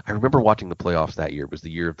Bowl, I remember watching the playoffs that year. It was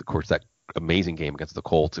the year of, of course, that amazing game against the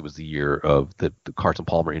Colts. It was the year of the Carson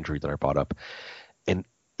Palmer injury that I brought up. And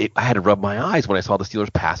I had to rub my eyes when I saw the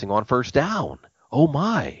Steelers passing on first down. Oh,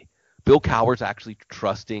 my. Bill Cowher's actually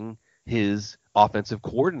trusting his offensive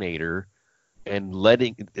coordinator and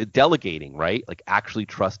delegating, right? Like actually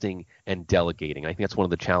trusting and delegating. I think that's one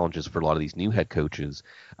of the challenges for a lot of these new head coaches,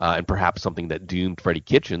 and perhaps something that doomed Freddie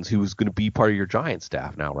Kitchens, who is going to be part of your Giants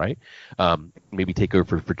staff now, right? Maybe take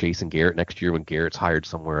over for Jason Garrett next year when Garrett's hired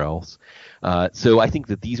somewhere else. So I think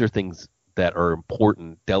that these are things that are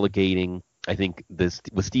important. Delegating. I think this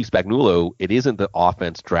with Steve Spagnuolo, it isn't the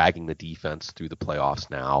offense dragging the defense through the playoffs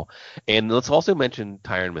now. And let's also mention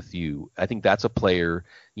Tyrann Mathieu. I think that's a player.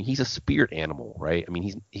 He's a spirit animal, right? I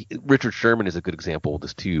mean, Richard Sherman is a good example of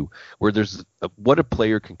this too, where there's what a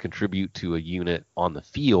player can contribute to a unit on the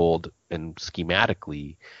field and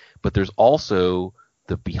schematically, but there's also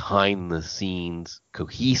the behind the scenes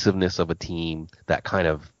cohesiveness of a team, that kind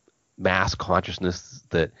of mass consciousness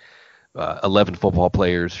that 11 football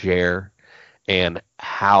players share. And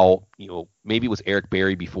how, maybe it was Eric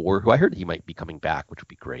Berry before, who I heard he might be coming back, which would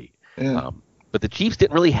be great. Yeah. But the Chiefs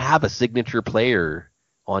didn't really have a signature player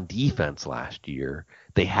on defense last year.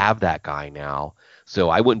 They have that guy now. So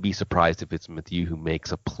I wouldn't be surprised if it's Mathieu who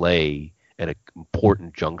makes a play at an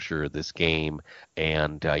important juncture of this game.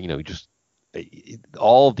 And, just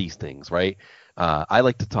all of these things, right? I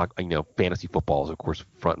like to talk, fantasy football is, of course,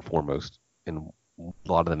 front and foremost in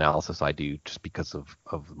a lot of the analysis I do just because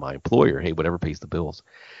of my employer. Hey, whatever pays the bills.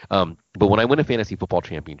 But when I win a fantasy football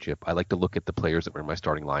championship, I like to look at the players that were in my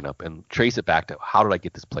starting lineup and trace it back to how did I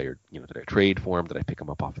get this player? Did I trade for him? Did I pick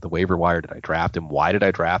him up off of the waiver wire? Did I draft him? Why did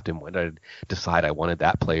I draft him? When did I decide I wanted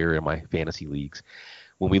that player in my fantasy leagues?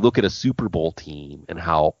 When we look at a Super Bowl team and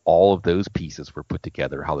how all of those pieces were put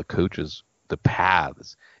together, how the coaches, the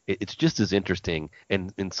paths, it's just as interesting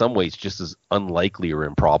and in some ways just as unlikely or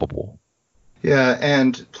improbable. Yeah,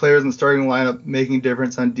 and players in the starting lineup making a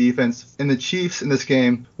difference on defense. And the Chiefs in this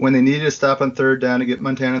game, when they needed to stop on third down to get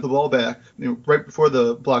Montana the ball back, right before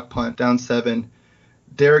the block punt, down 7,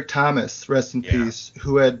 Derek Thomas, rest in peace,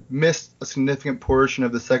 who had missed a significant portion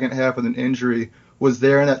of the second half with an injury, was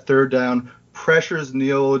there in that third down, pressures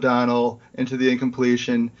Neil O'Donnell into the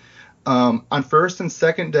incompletion. On first and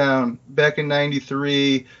second down, back in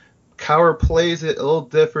 93, Cowher plays it a little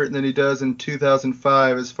different than he does in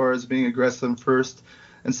 2005 as far as being aggressive on first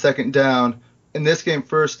and second down. In this game,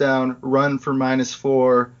 first down, run for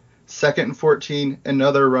 -4, second and 14,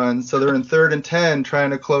 another run. So they're in third and 10 trying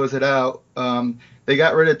to close it out. They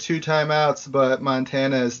got rid of 2 timeouts, but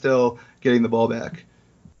Montana is still getting the ball back.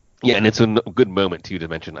 Yeah, and it's a good moment, too, to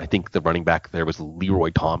mention. I think the running back there was Leroy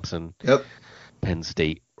Thompson. Yep. Penn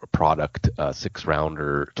State product,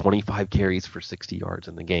 6-rounder, 25 carries for 60 yards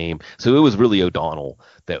in the game. So it was really O'Donnell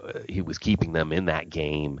that he was keeping them in that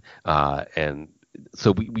game. And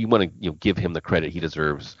so we want to give him the credit he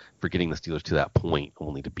deserves for getting the Steelers to that point,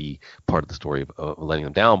 only to be part of the story of letting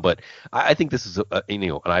them down. But I think this is,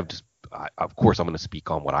 and of course, I'm going to speak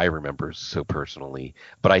on what I remember so personally,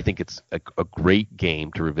 but I think it's a great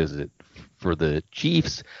game to revisit for the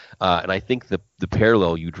Chiefs. And I think the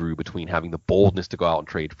parallel you drew between having the boldness to go out and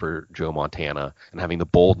trade for Joe Montana and having the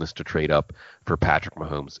boldness to trade up for Patrick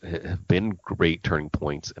Mahomes have been great turning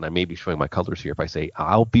points. And I may be showing my colors here if I say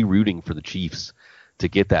I'll be rooting for the Chiefs to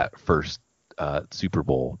get that first Super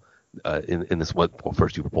Bowl in this one,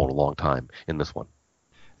 first Super Bowl in a long time in this one.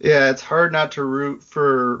 Yeah, it's hard not to root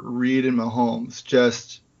for Reed and Mahomes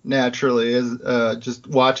just naturally, as just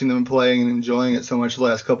watching them playing and enjoying it so much the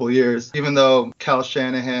last couple of years. Even though Kyle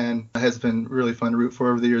Shanahan has been really fun to root for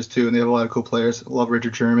over the years too, and they have a lot of cool players. Love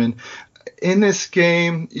Richard Sherman. In this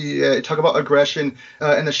game, talk about aggression.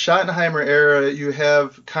 In the Schottenheimer era, you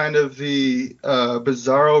have kind of the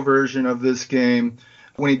bizarro version of this game.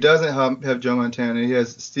 When he doesn't have Joe Montana, he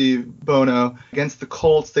has Steve Bono. Against the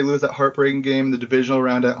Colts, they lose that heartbreaking game in the divisional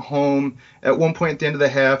round at home. At one point at the end of the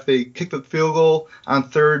half, they kicked the field goal on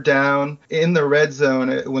third down in the red zone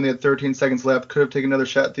when they had 13 seconds left. Could have taken another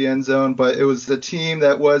shot at the end zone, but it was a team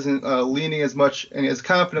that wasn't leaning as much and as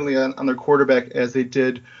confidently on their quarterback as they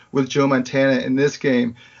did with Joe Montana in this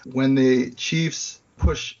game. When the Chiefs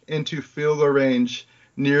push into field goal range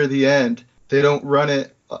near the end, they don't run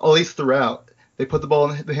it, at least throughout. They put the ball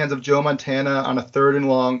in the hands of Joe Montana on a 3rd and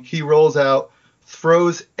long. He rolls out,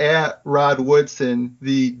 throws at Rod Woodson,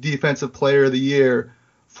 the defensive player of the year,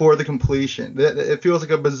 for the completion. It feels like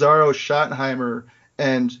a bizarro Schottenheimer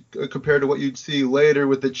and compared to what you'd see later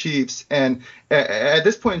with the Chiefs. And at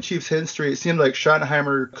this point in Chiefs history, it seemed like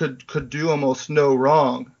Schottenheimer could do almost no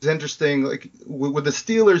wrong. It's interesting, like with the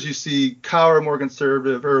Steelers, you see Cowher more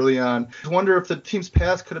conservative early on. I wonder if the team's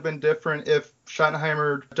past could have been different if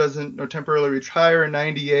Schottenheimer doesn't temporarily retire in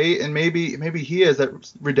 '98, and maybe he has that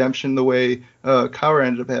redemption the way Cowher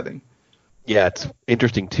ended up having. Yeah, it's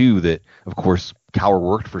interesting too that, of course, Cowher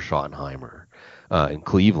worked for Schottenheimer in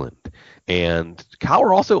Cleveland, and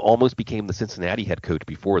Cowher also almost became the Cincinnati head coach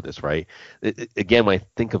before this, right? Again, when I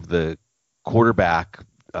think of the quarterback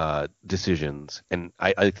decisions, and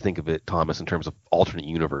I think of it, Thomas, in terms of alternate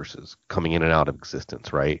universes coming in and out of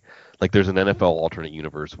existence, right? Like there's an NFL alternate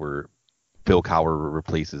universe where Bill Cowher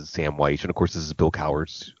replaces Sam Wyche, and of course this is Bill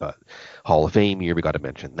Cowher's Hall of Fame year. We got to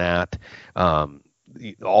mention that.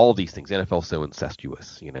 All of these things, NFL is so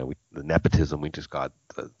incestuous. The nepotism. We just got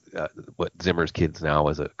what Zimmer's kids now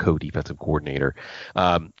as a co-defensive coordinator.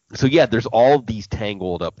 So yeah, there's all of these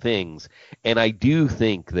tangled up things, and I do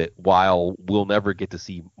think that while we'll never get to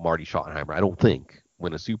see Marty Schottenheimer, I don't think,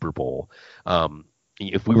 win a Super Bowl.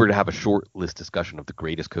 If we were to have a short list discussion of the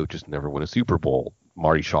greatest coaches to never win a Super Bowl,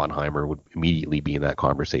 Marty Schottenheimer would immediately be in that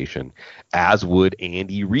conversation, as would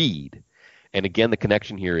Andy Reid. And again, the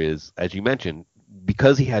connection here is, as you mentioned,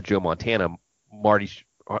 because he had Joe Montana, Marty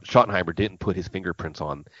Schottenheimer didn't put his fingerprints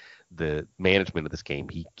on the management of this game.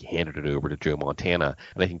 He handed it over to Joe Montana.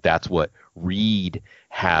 And I think that's what Reid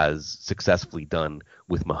has successfully done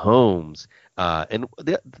with Mahomes.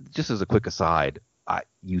 Just as a quick aside,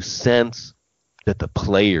 you sense that the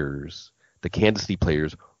players, the Kansas City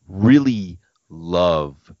players, really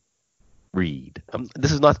love Reid.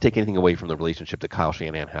 This is not to take anything away from the relationship that Kyle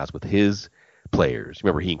Shanahan has with his players.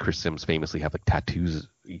 Remember, he and Chris Sims famously have like tattoos of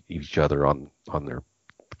each other on their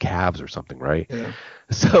calves or something, right? Yeah.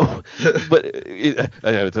 So, but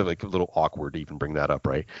I know it's like a little awkward to even bring that up,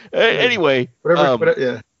 right? Anyway,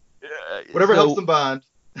 whatever helps them bond.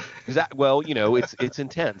 Well, it's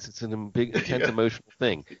intense. It's a big, intense emotional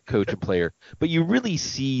thing, coach and player. But you really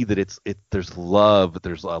see that there's love,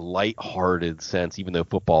 there's a lighthearted sense, even though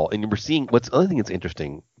football. And we're seeing what's the other thing that's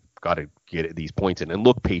interesting. Got to get these points in. And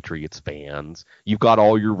look, Patriots fans, you've got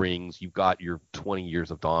all your rings, you've got your 20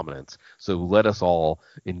 years of dominance. So let us all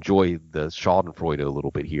enjoy the Schadenfreude a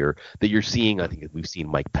little bit here. That you're seeing. I think we've seen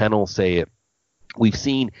Mike Pennell say it. We've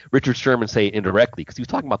seen Richard Sherman say it indirectly because he was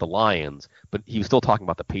talking about the Lions, but he was still talking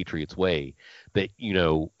about the Patriots way. That,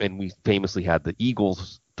 and we famously had the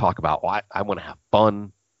Eagles talk about, I want to have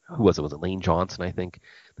fun. Who was it? Was it Lane Johnson, I think?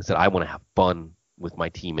 They said, I want to have fun with my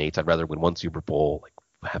teammates. I'd rather win one Super Bowl, like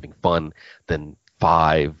having fun, than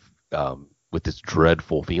 5 with this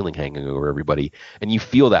dreadful feeling hanging over everybody. And you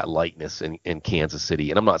feel that lightness in Kansas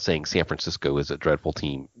City. And I'm not saying San Francisco is a dreadful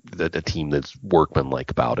team, a team that's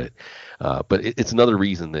workmanlike about it. But it's another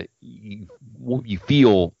reason that you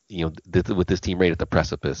feel, that with this team right at the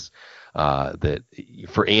precipice, that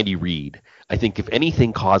for Andy Reid, I think if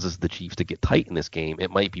anything causes the Chiefs to get tight in this game,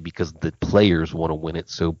 it might be because the players want to win it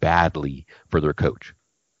so badly for their coach.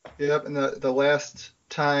 Yep, and the last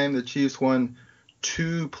time the Chiefs won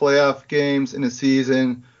 2 playoff games in a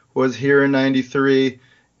season was here in '93,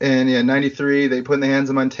 and '93 they put in the hands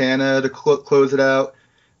of Montana to close it out.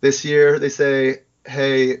 This year they say,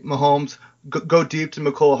 hey, Mahomes, go deep to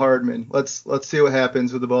McCole Hardman. Let's see what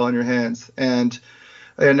happens with the ball in your hands. And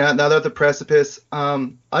now they're at the precipice.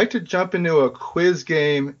 I like to jump into a quiz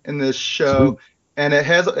game in this show, and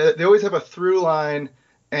they always have a through line.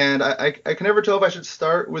 And I can never tell if I should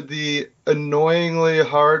start with the annoyingly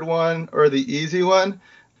hard one or the easy one.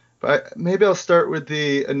 But maybe I'll start with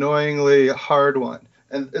the annoyingly hard one.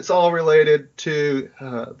 And it's all related to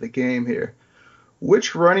the game here.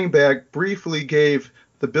 Which running back briefly gave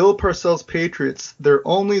the Bill Parcells Patriots their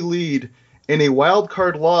only lead in a wild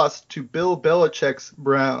card loss to Bill Belichick's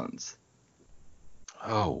Browns?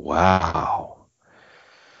 Oh, wow.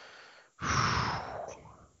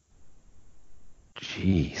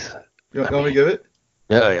 Jeez. You want me to give it?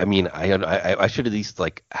 Yeah, I mean, I should at least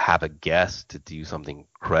have a guess to do something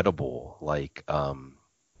credible,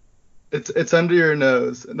 It's under your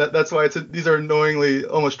nose. That's why these are annoyingly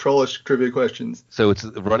almost trollish trivia questions. So it's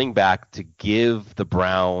running back to give the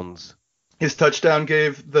Browns. His touchdown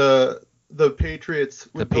gave the Patriots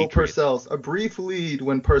with Bill Parcells a brief lead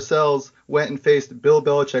when Parcells went and faced Bill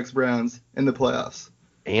Belichick's Browns in the playoffs.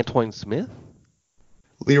 Antoine Smith?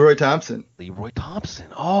 Leroy Thompson.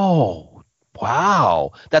 Oh,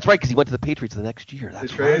 wow. That's right, because he went to the Patriots the next year. They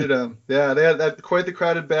traded him. Yeah, they had quite the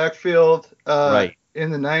crowded backfield right.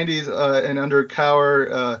 in the 90s and under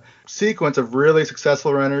Cowher, sequence of really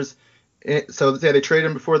successful runners. So they traded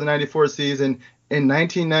him before the 94 season. In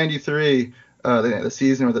 1993, the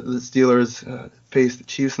season where the Steelers faced the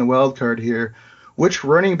Chiefs in the wild card here. Which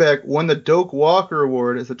running back won the Doak Walker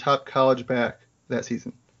Award as the top college back that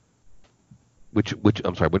season? Which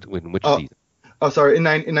season? Oh, sorry, in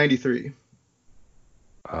 93.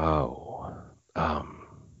 Oh.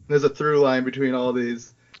 There's a through line between all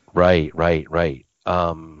these. Right. I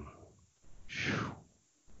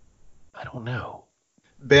don't know.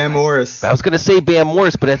 Bam Morris. I was going to say Bam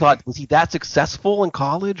Morris, but I thought, was he that successful in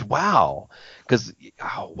college? Wow.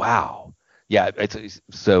 Wow. Yeah,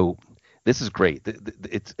 so this is great.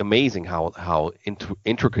 It's amazing how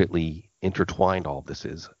intricately intertwined all this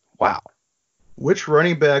is. Wow. Which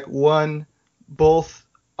running back won both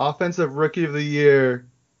Offensive Rookie of the Year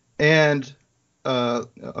and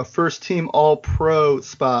a first-team All-Pro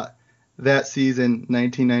spot that season,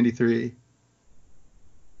 1993?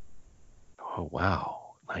 Oh,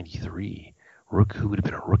 wow. 93. Who would have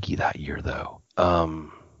been a rookie that year, though?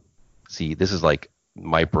 See, this is like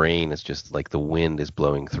my brain is just like the wind is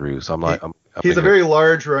blowing through. So I'm not. He's a very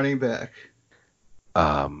large running back.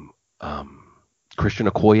 Christian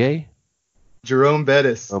Okoye? Jerome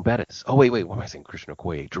Bettis. Jerome Bettis. Oh, wait. What am I saying? Christian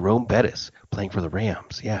Okoye. Jerome Bettis playing for the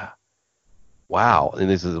Rams. Yeah. Wow. And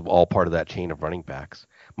this is all part of that chain of running backs.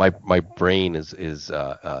 My brain is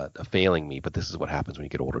failing me, but this is what happens when you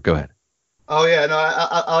get older. Go ahead. Oh, yeah. No,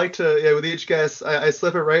 I like to, with each guest, I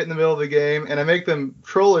slip it right in the middle of the game, and I make them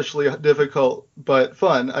trollishly difficult, but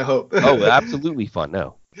fun, I hope. Oh, absolutely fun.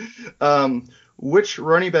 No. Which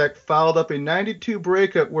running back fouled up a 92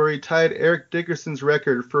 breakup where he tied Eric Dickerson's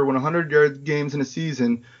record for 100-yard games in a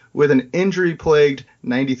season with an injury-plagued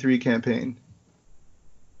 93 campaign?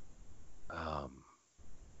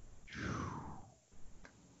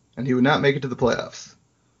 And he would not make it to the playoffs.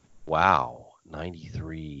 Wow.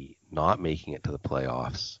 93 not making it to the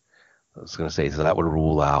playoffs. I was going to say, so that would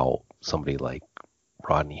rule out somebody like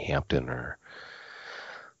Rodney Hampton or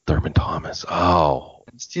Thurman Thomas. Oh.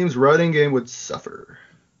 His team's running game would suffer.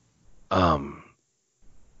 Darrell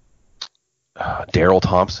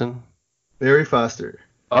Thompson? Barry Foster.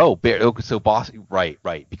 Oh, so Boston,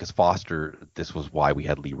 right, because Foster, this was why we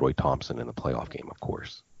had Leroy Thompson in the playoff game, of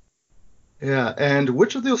course. Yeah, and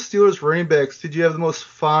which of those Steelers running backs did you have the most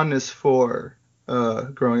fondness for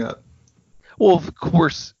growing up? Well, of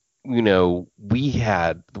course, we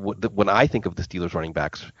had, when I think of the Steelers running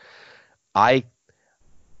backs,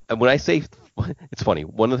 when I say, it's funny,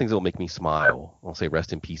 one of the things that will make me smile, I'll say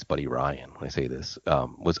rest in peace, Buddy Ryan, when I say this,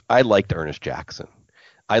 was I liked Ernest Jackson.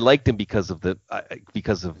 I liked him because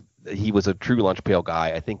he was a true lunch pail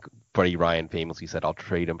guy. I think Buddy Ryan famously said, "I'll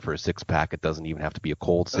trade him for a six-pack. It doesn't even have to be a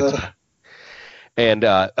cold six-pack." And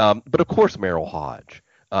but of course Merrill Hodge,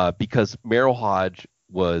 because Merrill Hodge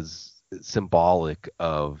was symbolic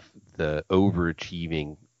of the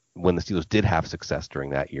overachieving when the Steelers did have success during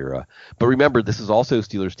that era. But remember, this is also a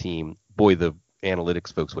Steelers team. Boy, the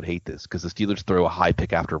analytics folks would hate this because the Steelers throw a high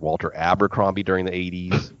pick after Walter Abercrombie during the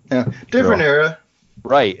 80s. Yeah, different era.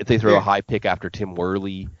 Right. If they throw a high pick after Tim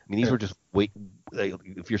Worley. I mean, these were just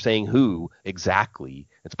if you're saying who exactly,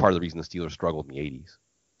 it's part of the reason the Steelers struggled in the 80s.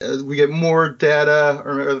 We get more data,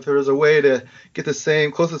 or if there was a way to get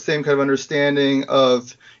close to the same kind of understanding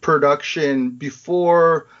of production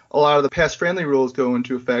before a lot of the pass-friendly rules go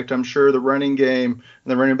into effect. I'm sure the running game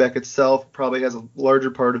and the running back itself probably has a larger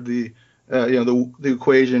part of the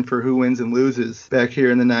equation for who wins and loses back here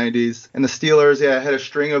in the 90s. And the Steelers, had a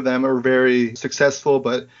string of them that were very successful,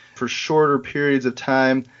 but for shorter periods of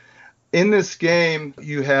time. In this game,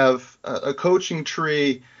 you have a coaching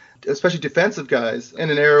tree, especially defensive guys, in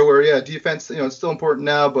an era where, defense, it's still important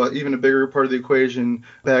now, but even a bigger part of the equation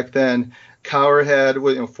back then. Cowher had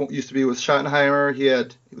what used to be with Schottenheimer. He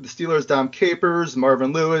had the Steelers, Dom Capers,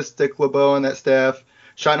 Marvin Lewis, Dick LeBeau on that staff.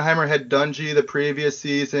 Schottenheimer had Dungy the previous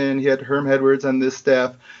season. He had Herm Edwards on this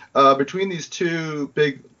staff. Between these two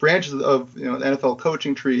big branches of the NFL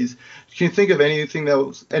coaching trees, can you think of any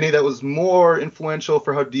that was more influential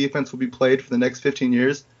for how defense will be played for the next 15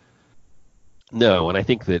 years? No, and I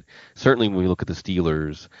think that certainly when we look at the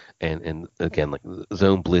Steelers and again, like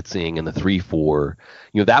zone blitzing and the 3-4,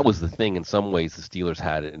 that was the thing. In some ways, the Steelers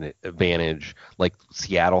had an advantage like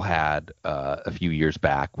Seattle had a few years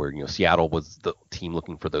back where, Seattle was the team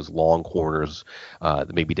looking for those long corners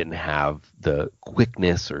that maybe didn't have the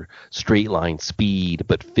quickness or straight line speed,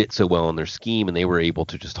 but fit so well in their scheme. And they were able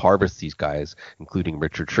to just harvest these guys, including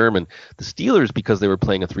Richard Sherman. The Steelers, because they were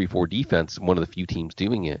playing a 3-4 defense, one of the few teams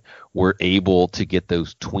doing it, were able to get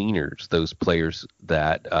those tweeners, those players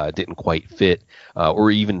that didn't quite fit,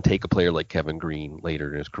 or even take a player like Kevin Green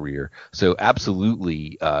later in his career. So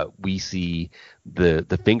absolutely, we see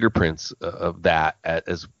the fingerprints of that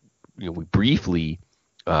as we briefly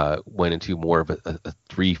went into more of a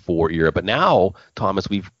 3-4 era. But now, Thomas,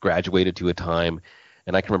 we've graduated to a time,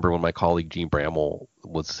 and I can remember when my colleague Gene Bramall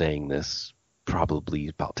was saying this probably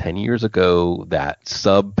about 10 years ago, that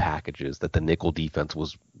sub packages, that the nickel defense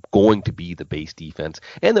was going to be the base defense,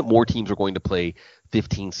 and that more teams are going to play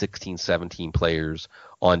 15, 16, 17 players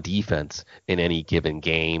on defense in any given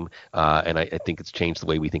game. And I think it's changed the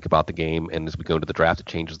way we think about the game. And as we go into the draft, it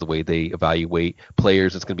changes the way they evaluate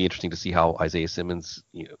players. It's going to be interesting to see how Isaiah Simmons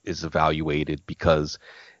is evaluated, because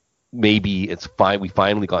maybe it's fine. We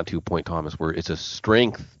finally got to a point, Thomas, where it's a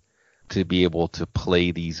strength to be able to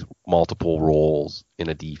play these multiple roles in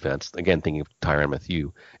a defense. Again, thinking of Tyrann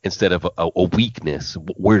Mathieu, instead of a weakness.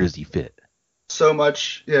 Where does he fit? So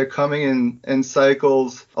much coming in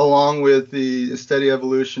cycles, along with the steady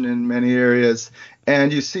evolution in many areas.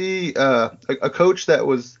 And you see a coach that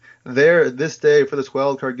was there this day for this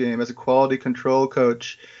wildcard game as a quality control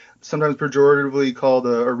coach, sometimes pejoratively called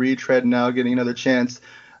a retread, now getting another chance.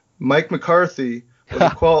 Mike McCarthy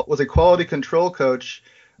was a quality control coach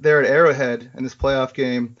there at Arrowhead in this playoff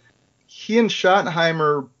game. He and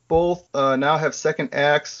Schottenheimer both now have second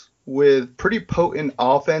acts with pretty potent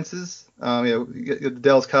offenses. You get the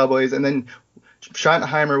Dallas Cowboys, and then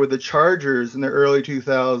Schottenheimer with the Chargers in the early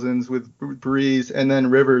 2000s with Breeze and then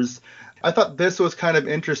Rivers. I thought this was kind of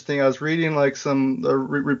interesting. I was reading like some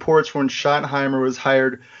reports when Schottenheimer was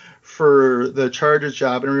hired for the Chargers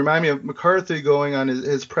job, and it reminded me of McCarthy going on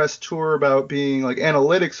his press tour about being like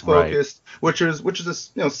analytics focused, right, which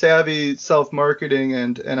is a savvy self-marketing,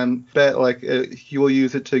 and I bet like he will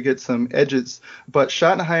use it to get some edges. But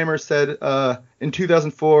Schottenheimer said in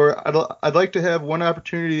 2004, I'd like to have one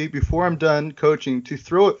opportunity before I'm done coaching to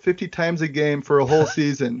throw it 50 times a game for a whole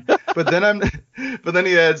season. But then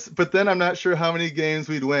he adds, but then I'm not sure how many games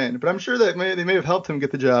we'd win. But I'm sure that they may have helped him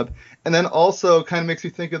get the job. And then also kind of makes me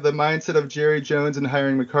think of the mindset of Jerry Jones in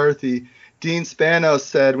hiring McCarthy. Dean Spanos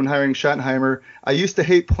said when hiring Schottenheimer, I used to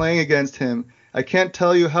hate playing against him. I can't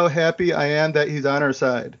tell you how happy I am that he's on our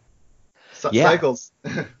side. Cycles.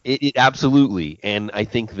 it absolutely. And I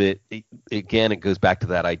think that, it goes back to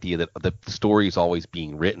that idea that the story is always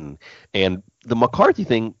being written. And the McCarthy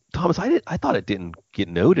thing, Thomas, I thought it didn't get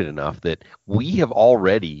noted enough that we have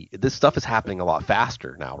already, this stuff is happening a lot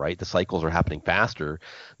faster now, right? The cycles are happening faster,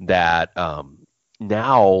 that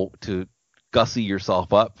now to gussy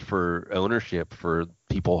yourself up for ownership, for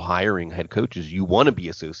people hiring head coaches, you want to be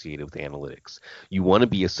associated with analytics. You want to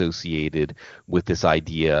be associated with this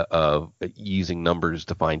idea of using numbers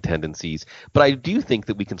to find tendencies. But I do think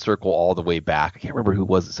that we can circle all the way back. I can't remember who it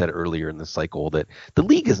was that said earlier in the cycle that the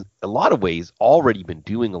league has, in a lot of ways, already been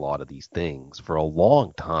doing a lot of these things for a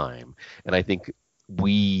long time. And I think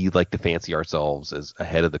we like to fancy ourselves as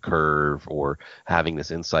ahead of the curve or having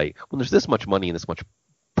this insight when there's this much money and this much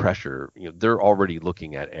pressure. They're already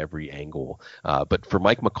looking at every angle. But for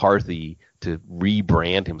Mike McCarthy to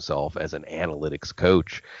rebrand himself as an analytics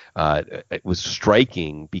coach, it was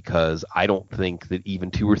striking, because I don't think that even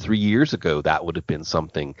 2 or 3 years ago that would have been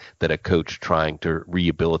something that a coach trying to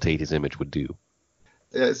rehabilitate his image would do.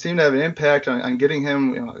 It seemed to have an impact on getting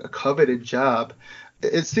him a coveted job.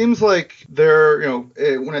 It seems like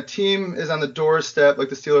when a team is on the doorstep, like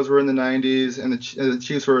the Steelers were in the 90s and the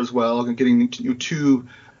Chiefs were as well, getting 2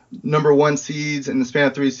 number 1 seeds in the span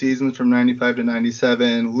of 3 seasons from 95 to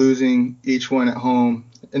 97, losing each one at home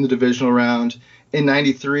in the divisional round. In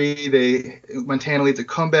 93, Montana leads a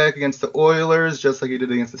comeback against the Oilers, just like he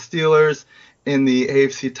did against the Steelers. In the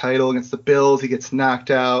AFC title against the Bills, he gets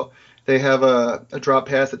knocked out. They have a drop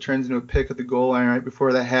pass that turns into a pick at the goal line right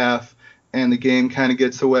before the half, and the game kind of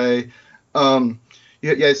gets away. So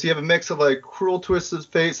you have a mix of like cruel twists of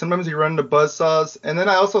fate. Sometimes you run into buzzsaws. And then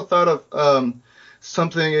I also thought of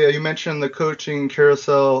something you mentioned, the coaching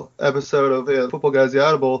carousel episode of Football Guys the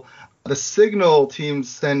Audible. The signal teams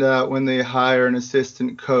send out when they hire an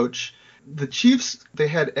assistant coach. The Chiefs, they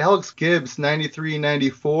had Alex Gibbs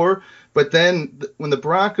 93-94, but then when the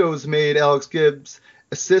Broncos made Alex Gibbs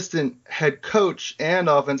assistant head coach and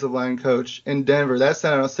offensive line coach in Denver, that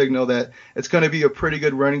sent out a signal that it's going to be a pretty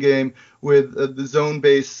good run game with the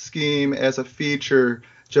zone-based scheme as a feature,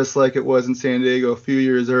 just like it was in San Diego a few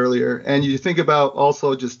years earlier. And you think about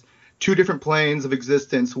also just 2 different planes of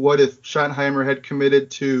existence. What if Schottenheimer had committed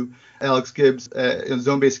to Alex Gibbs'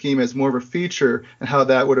 zone-based scheme as more of a feature, and how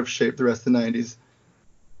that would have shaped the rest of the 90s?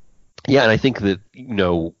 Yeah, and I think that,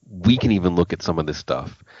 we can even look at some of this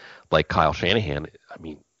stuff. Like Kyle Shanahan,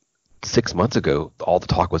 6 months ago, all the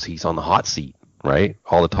talk was he's on the hot seat, right?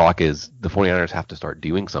 All the talk is the 49ers have to start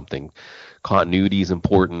doing something. Continuity is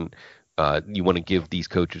important. You want to give these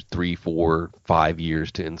coaches 3, 4, 5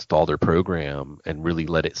 years to install their program and really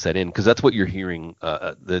let it set in, because that's what you're hearing.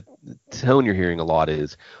 The tone you're hearing a lot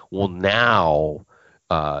is, well, now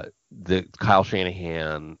the Kyle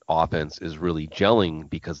Shanahan offense is really gelling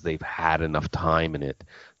because they've had enough time in it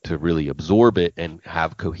to really absorb it and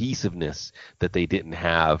have cohesiveness that they didn't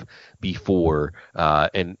have before.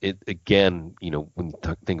 And it, again, when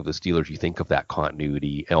you think of the Steelers, you think of that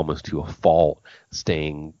continuity almost to a fault,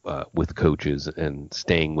 staying with coaches and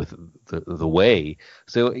staying with the way.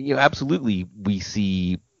 So, absolutely, we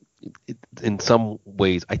see in some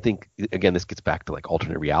ways, I think, again, this gets back to like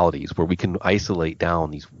alternate realities where we can isolate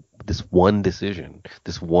down this one decision,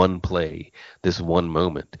 this one play, this one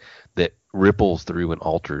moment that ripples through and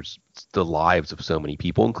alters the lives of so many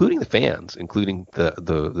people, including the fans, including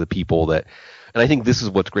the people that, and I think this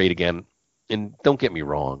is what's great again. And don't get me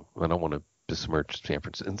wrong, I don't want to besmirch San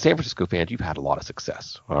Francisco fans. You've had a lot of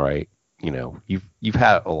success. All right. You've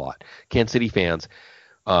had a lot. Kansas City fans,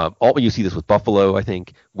 you see this with Buffalo, I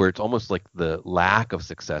think, where it's almost like the lack of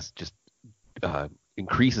success just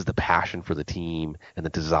increases the passion for the team and the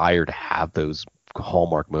desire to have those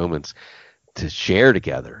hallmark moments to share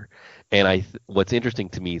together. And what's interesting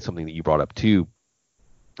to me, something that you brought up too,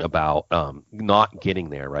 about not getting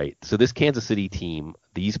there, right? So this Kansas City team,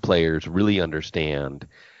 these players really understand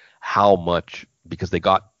how much, because they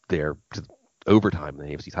got there to overtime in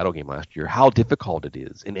the AFC title game last year, how difficult it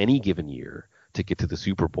is in any given year to get to the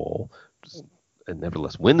Super Bowl and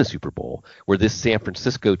nevertheless win the Super Bowl, where this San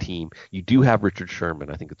Francisco team, you do have Richard Sherman.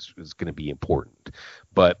 I think it's going to be important.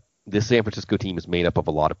 But this San Francisco team is made up of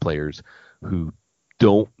a lot of players who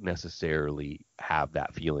don't necessarily have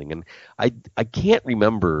that feeling. And I can't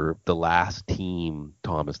remember the last team,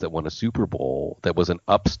 Thomas, that won a Super Bowl that was an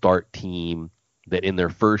upstart team that in their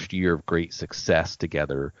first year of great success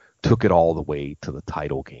together took it all the way to the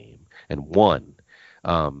title game and won.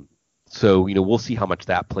 So, we'll see how much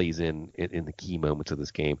that plays in the key moments of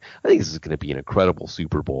this game. I think this is going to be an incredible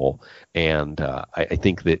Super Bowl. And I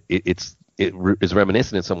think that it is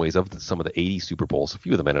reminiscent in some ways of some of the 80s Super Bowls. A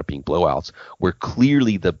few of them ended up being blowouts, where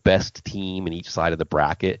clearly the best team in each side of the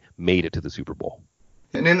bracket made it to the Super Bowl.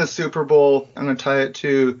 And in the Super Bowl, I'm going to tie it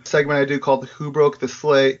to a segment I do called Who Broke the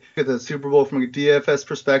Slate. At the Super Bowl from a DFS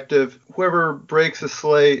perspective, whoever breaks a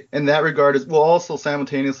slate in that regard will also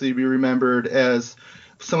simultaneously be remembered as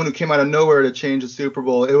someone who came out of nowhere to change the Super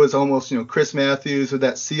Bowl. It was almost, Chris Matthews with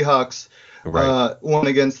that Seahawks one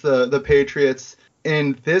against the Patriots.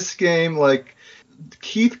 In this game, like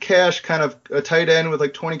Keith Cash, kind of a tight end with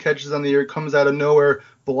like 20 catches on the year, comes out of nowhere,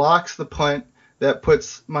 blocks the punt that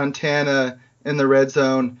puts Montana in the red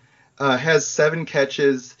zone, has 7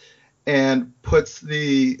 catches, and puts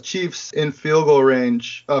the Chiefs in field goal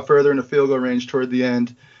range, further into field goal range toward the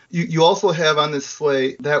end. You also have on this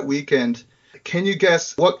slate that weekend, can you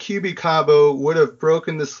guess what QB combo would have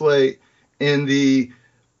broken the slate in the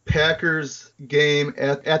Packers game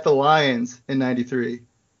at the Lions in '93?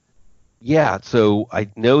 Yeah, so I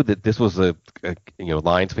know that this was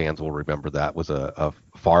Lions fans will remember that was a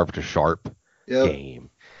Favre to Sharp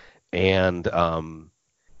game. And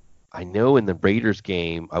I know in the Raiders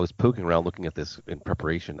game, I was poking around looking at this in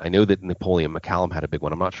preparation. I know that Napoleon McCallum had a big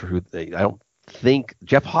one. I'm not sure who I don't think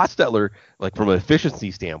Jeff Hostetler, like from an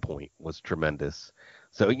efficiency standpoint, was tremendous.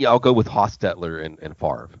 So yeah, I'll go with Hostetler and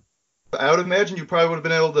Favre. I would imagine you probably would have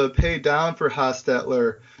been able to pay down for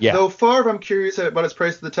Hostetler. Yeah. Though Favre, I'm curious about his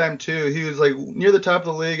price at the time too. He was like near the top of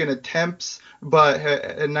the league in attempts, but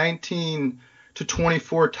a 19 to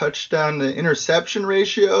 24 touchdown to interception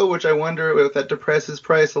ratio, which I wonder if that depresses his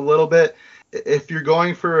price a little bit. If you're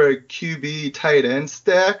going for a QB tight end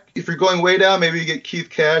stack, if you're going way down, maybe you get Keith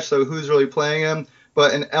Cash, so who's really playing him?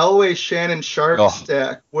 But an Elway Shannon Sharp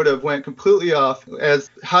stack would have went completely off, as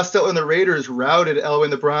Hostetler and the Raiders routed Elway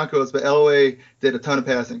and the Broncos, but Elway did a ton of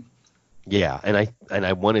passing. Yeah, and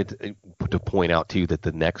I wanted to point out too that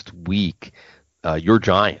the next week, your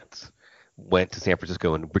Giants went to San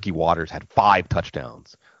Francisco and Ricky Waters had 5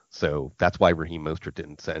 touchdowns. So that's why Raheem Mostert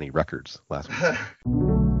didn't set any records last week.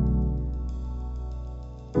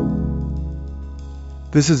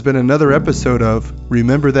 This has been another episode of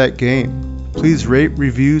Remember That Game. Please rate,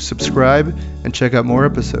 review, subscribe, and check out more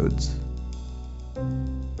episodes.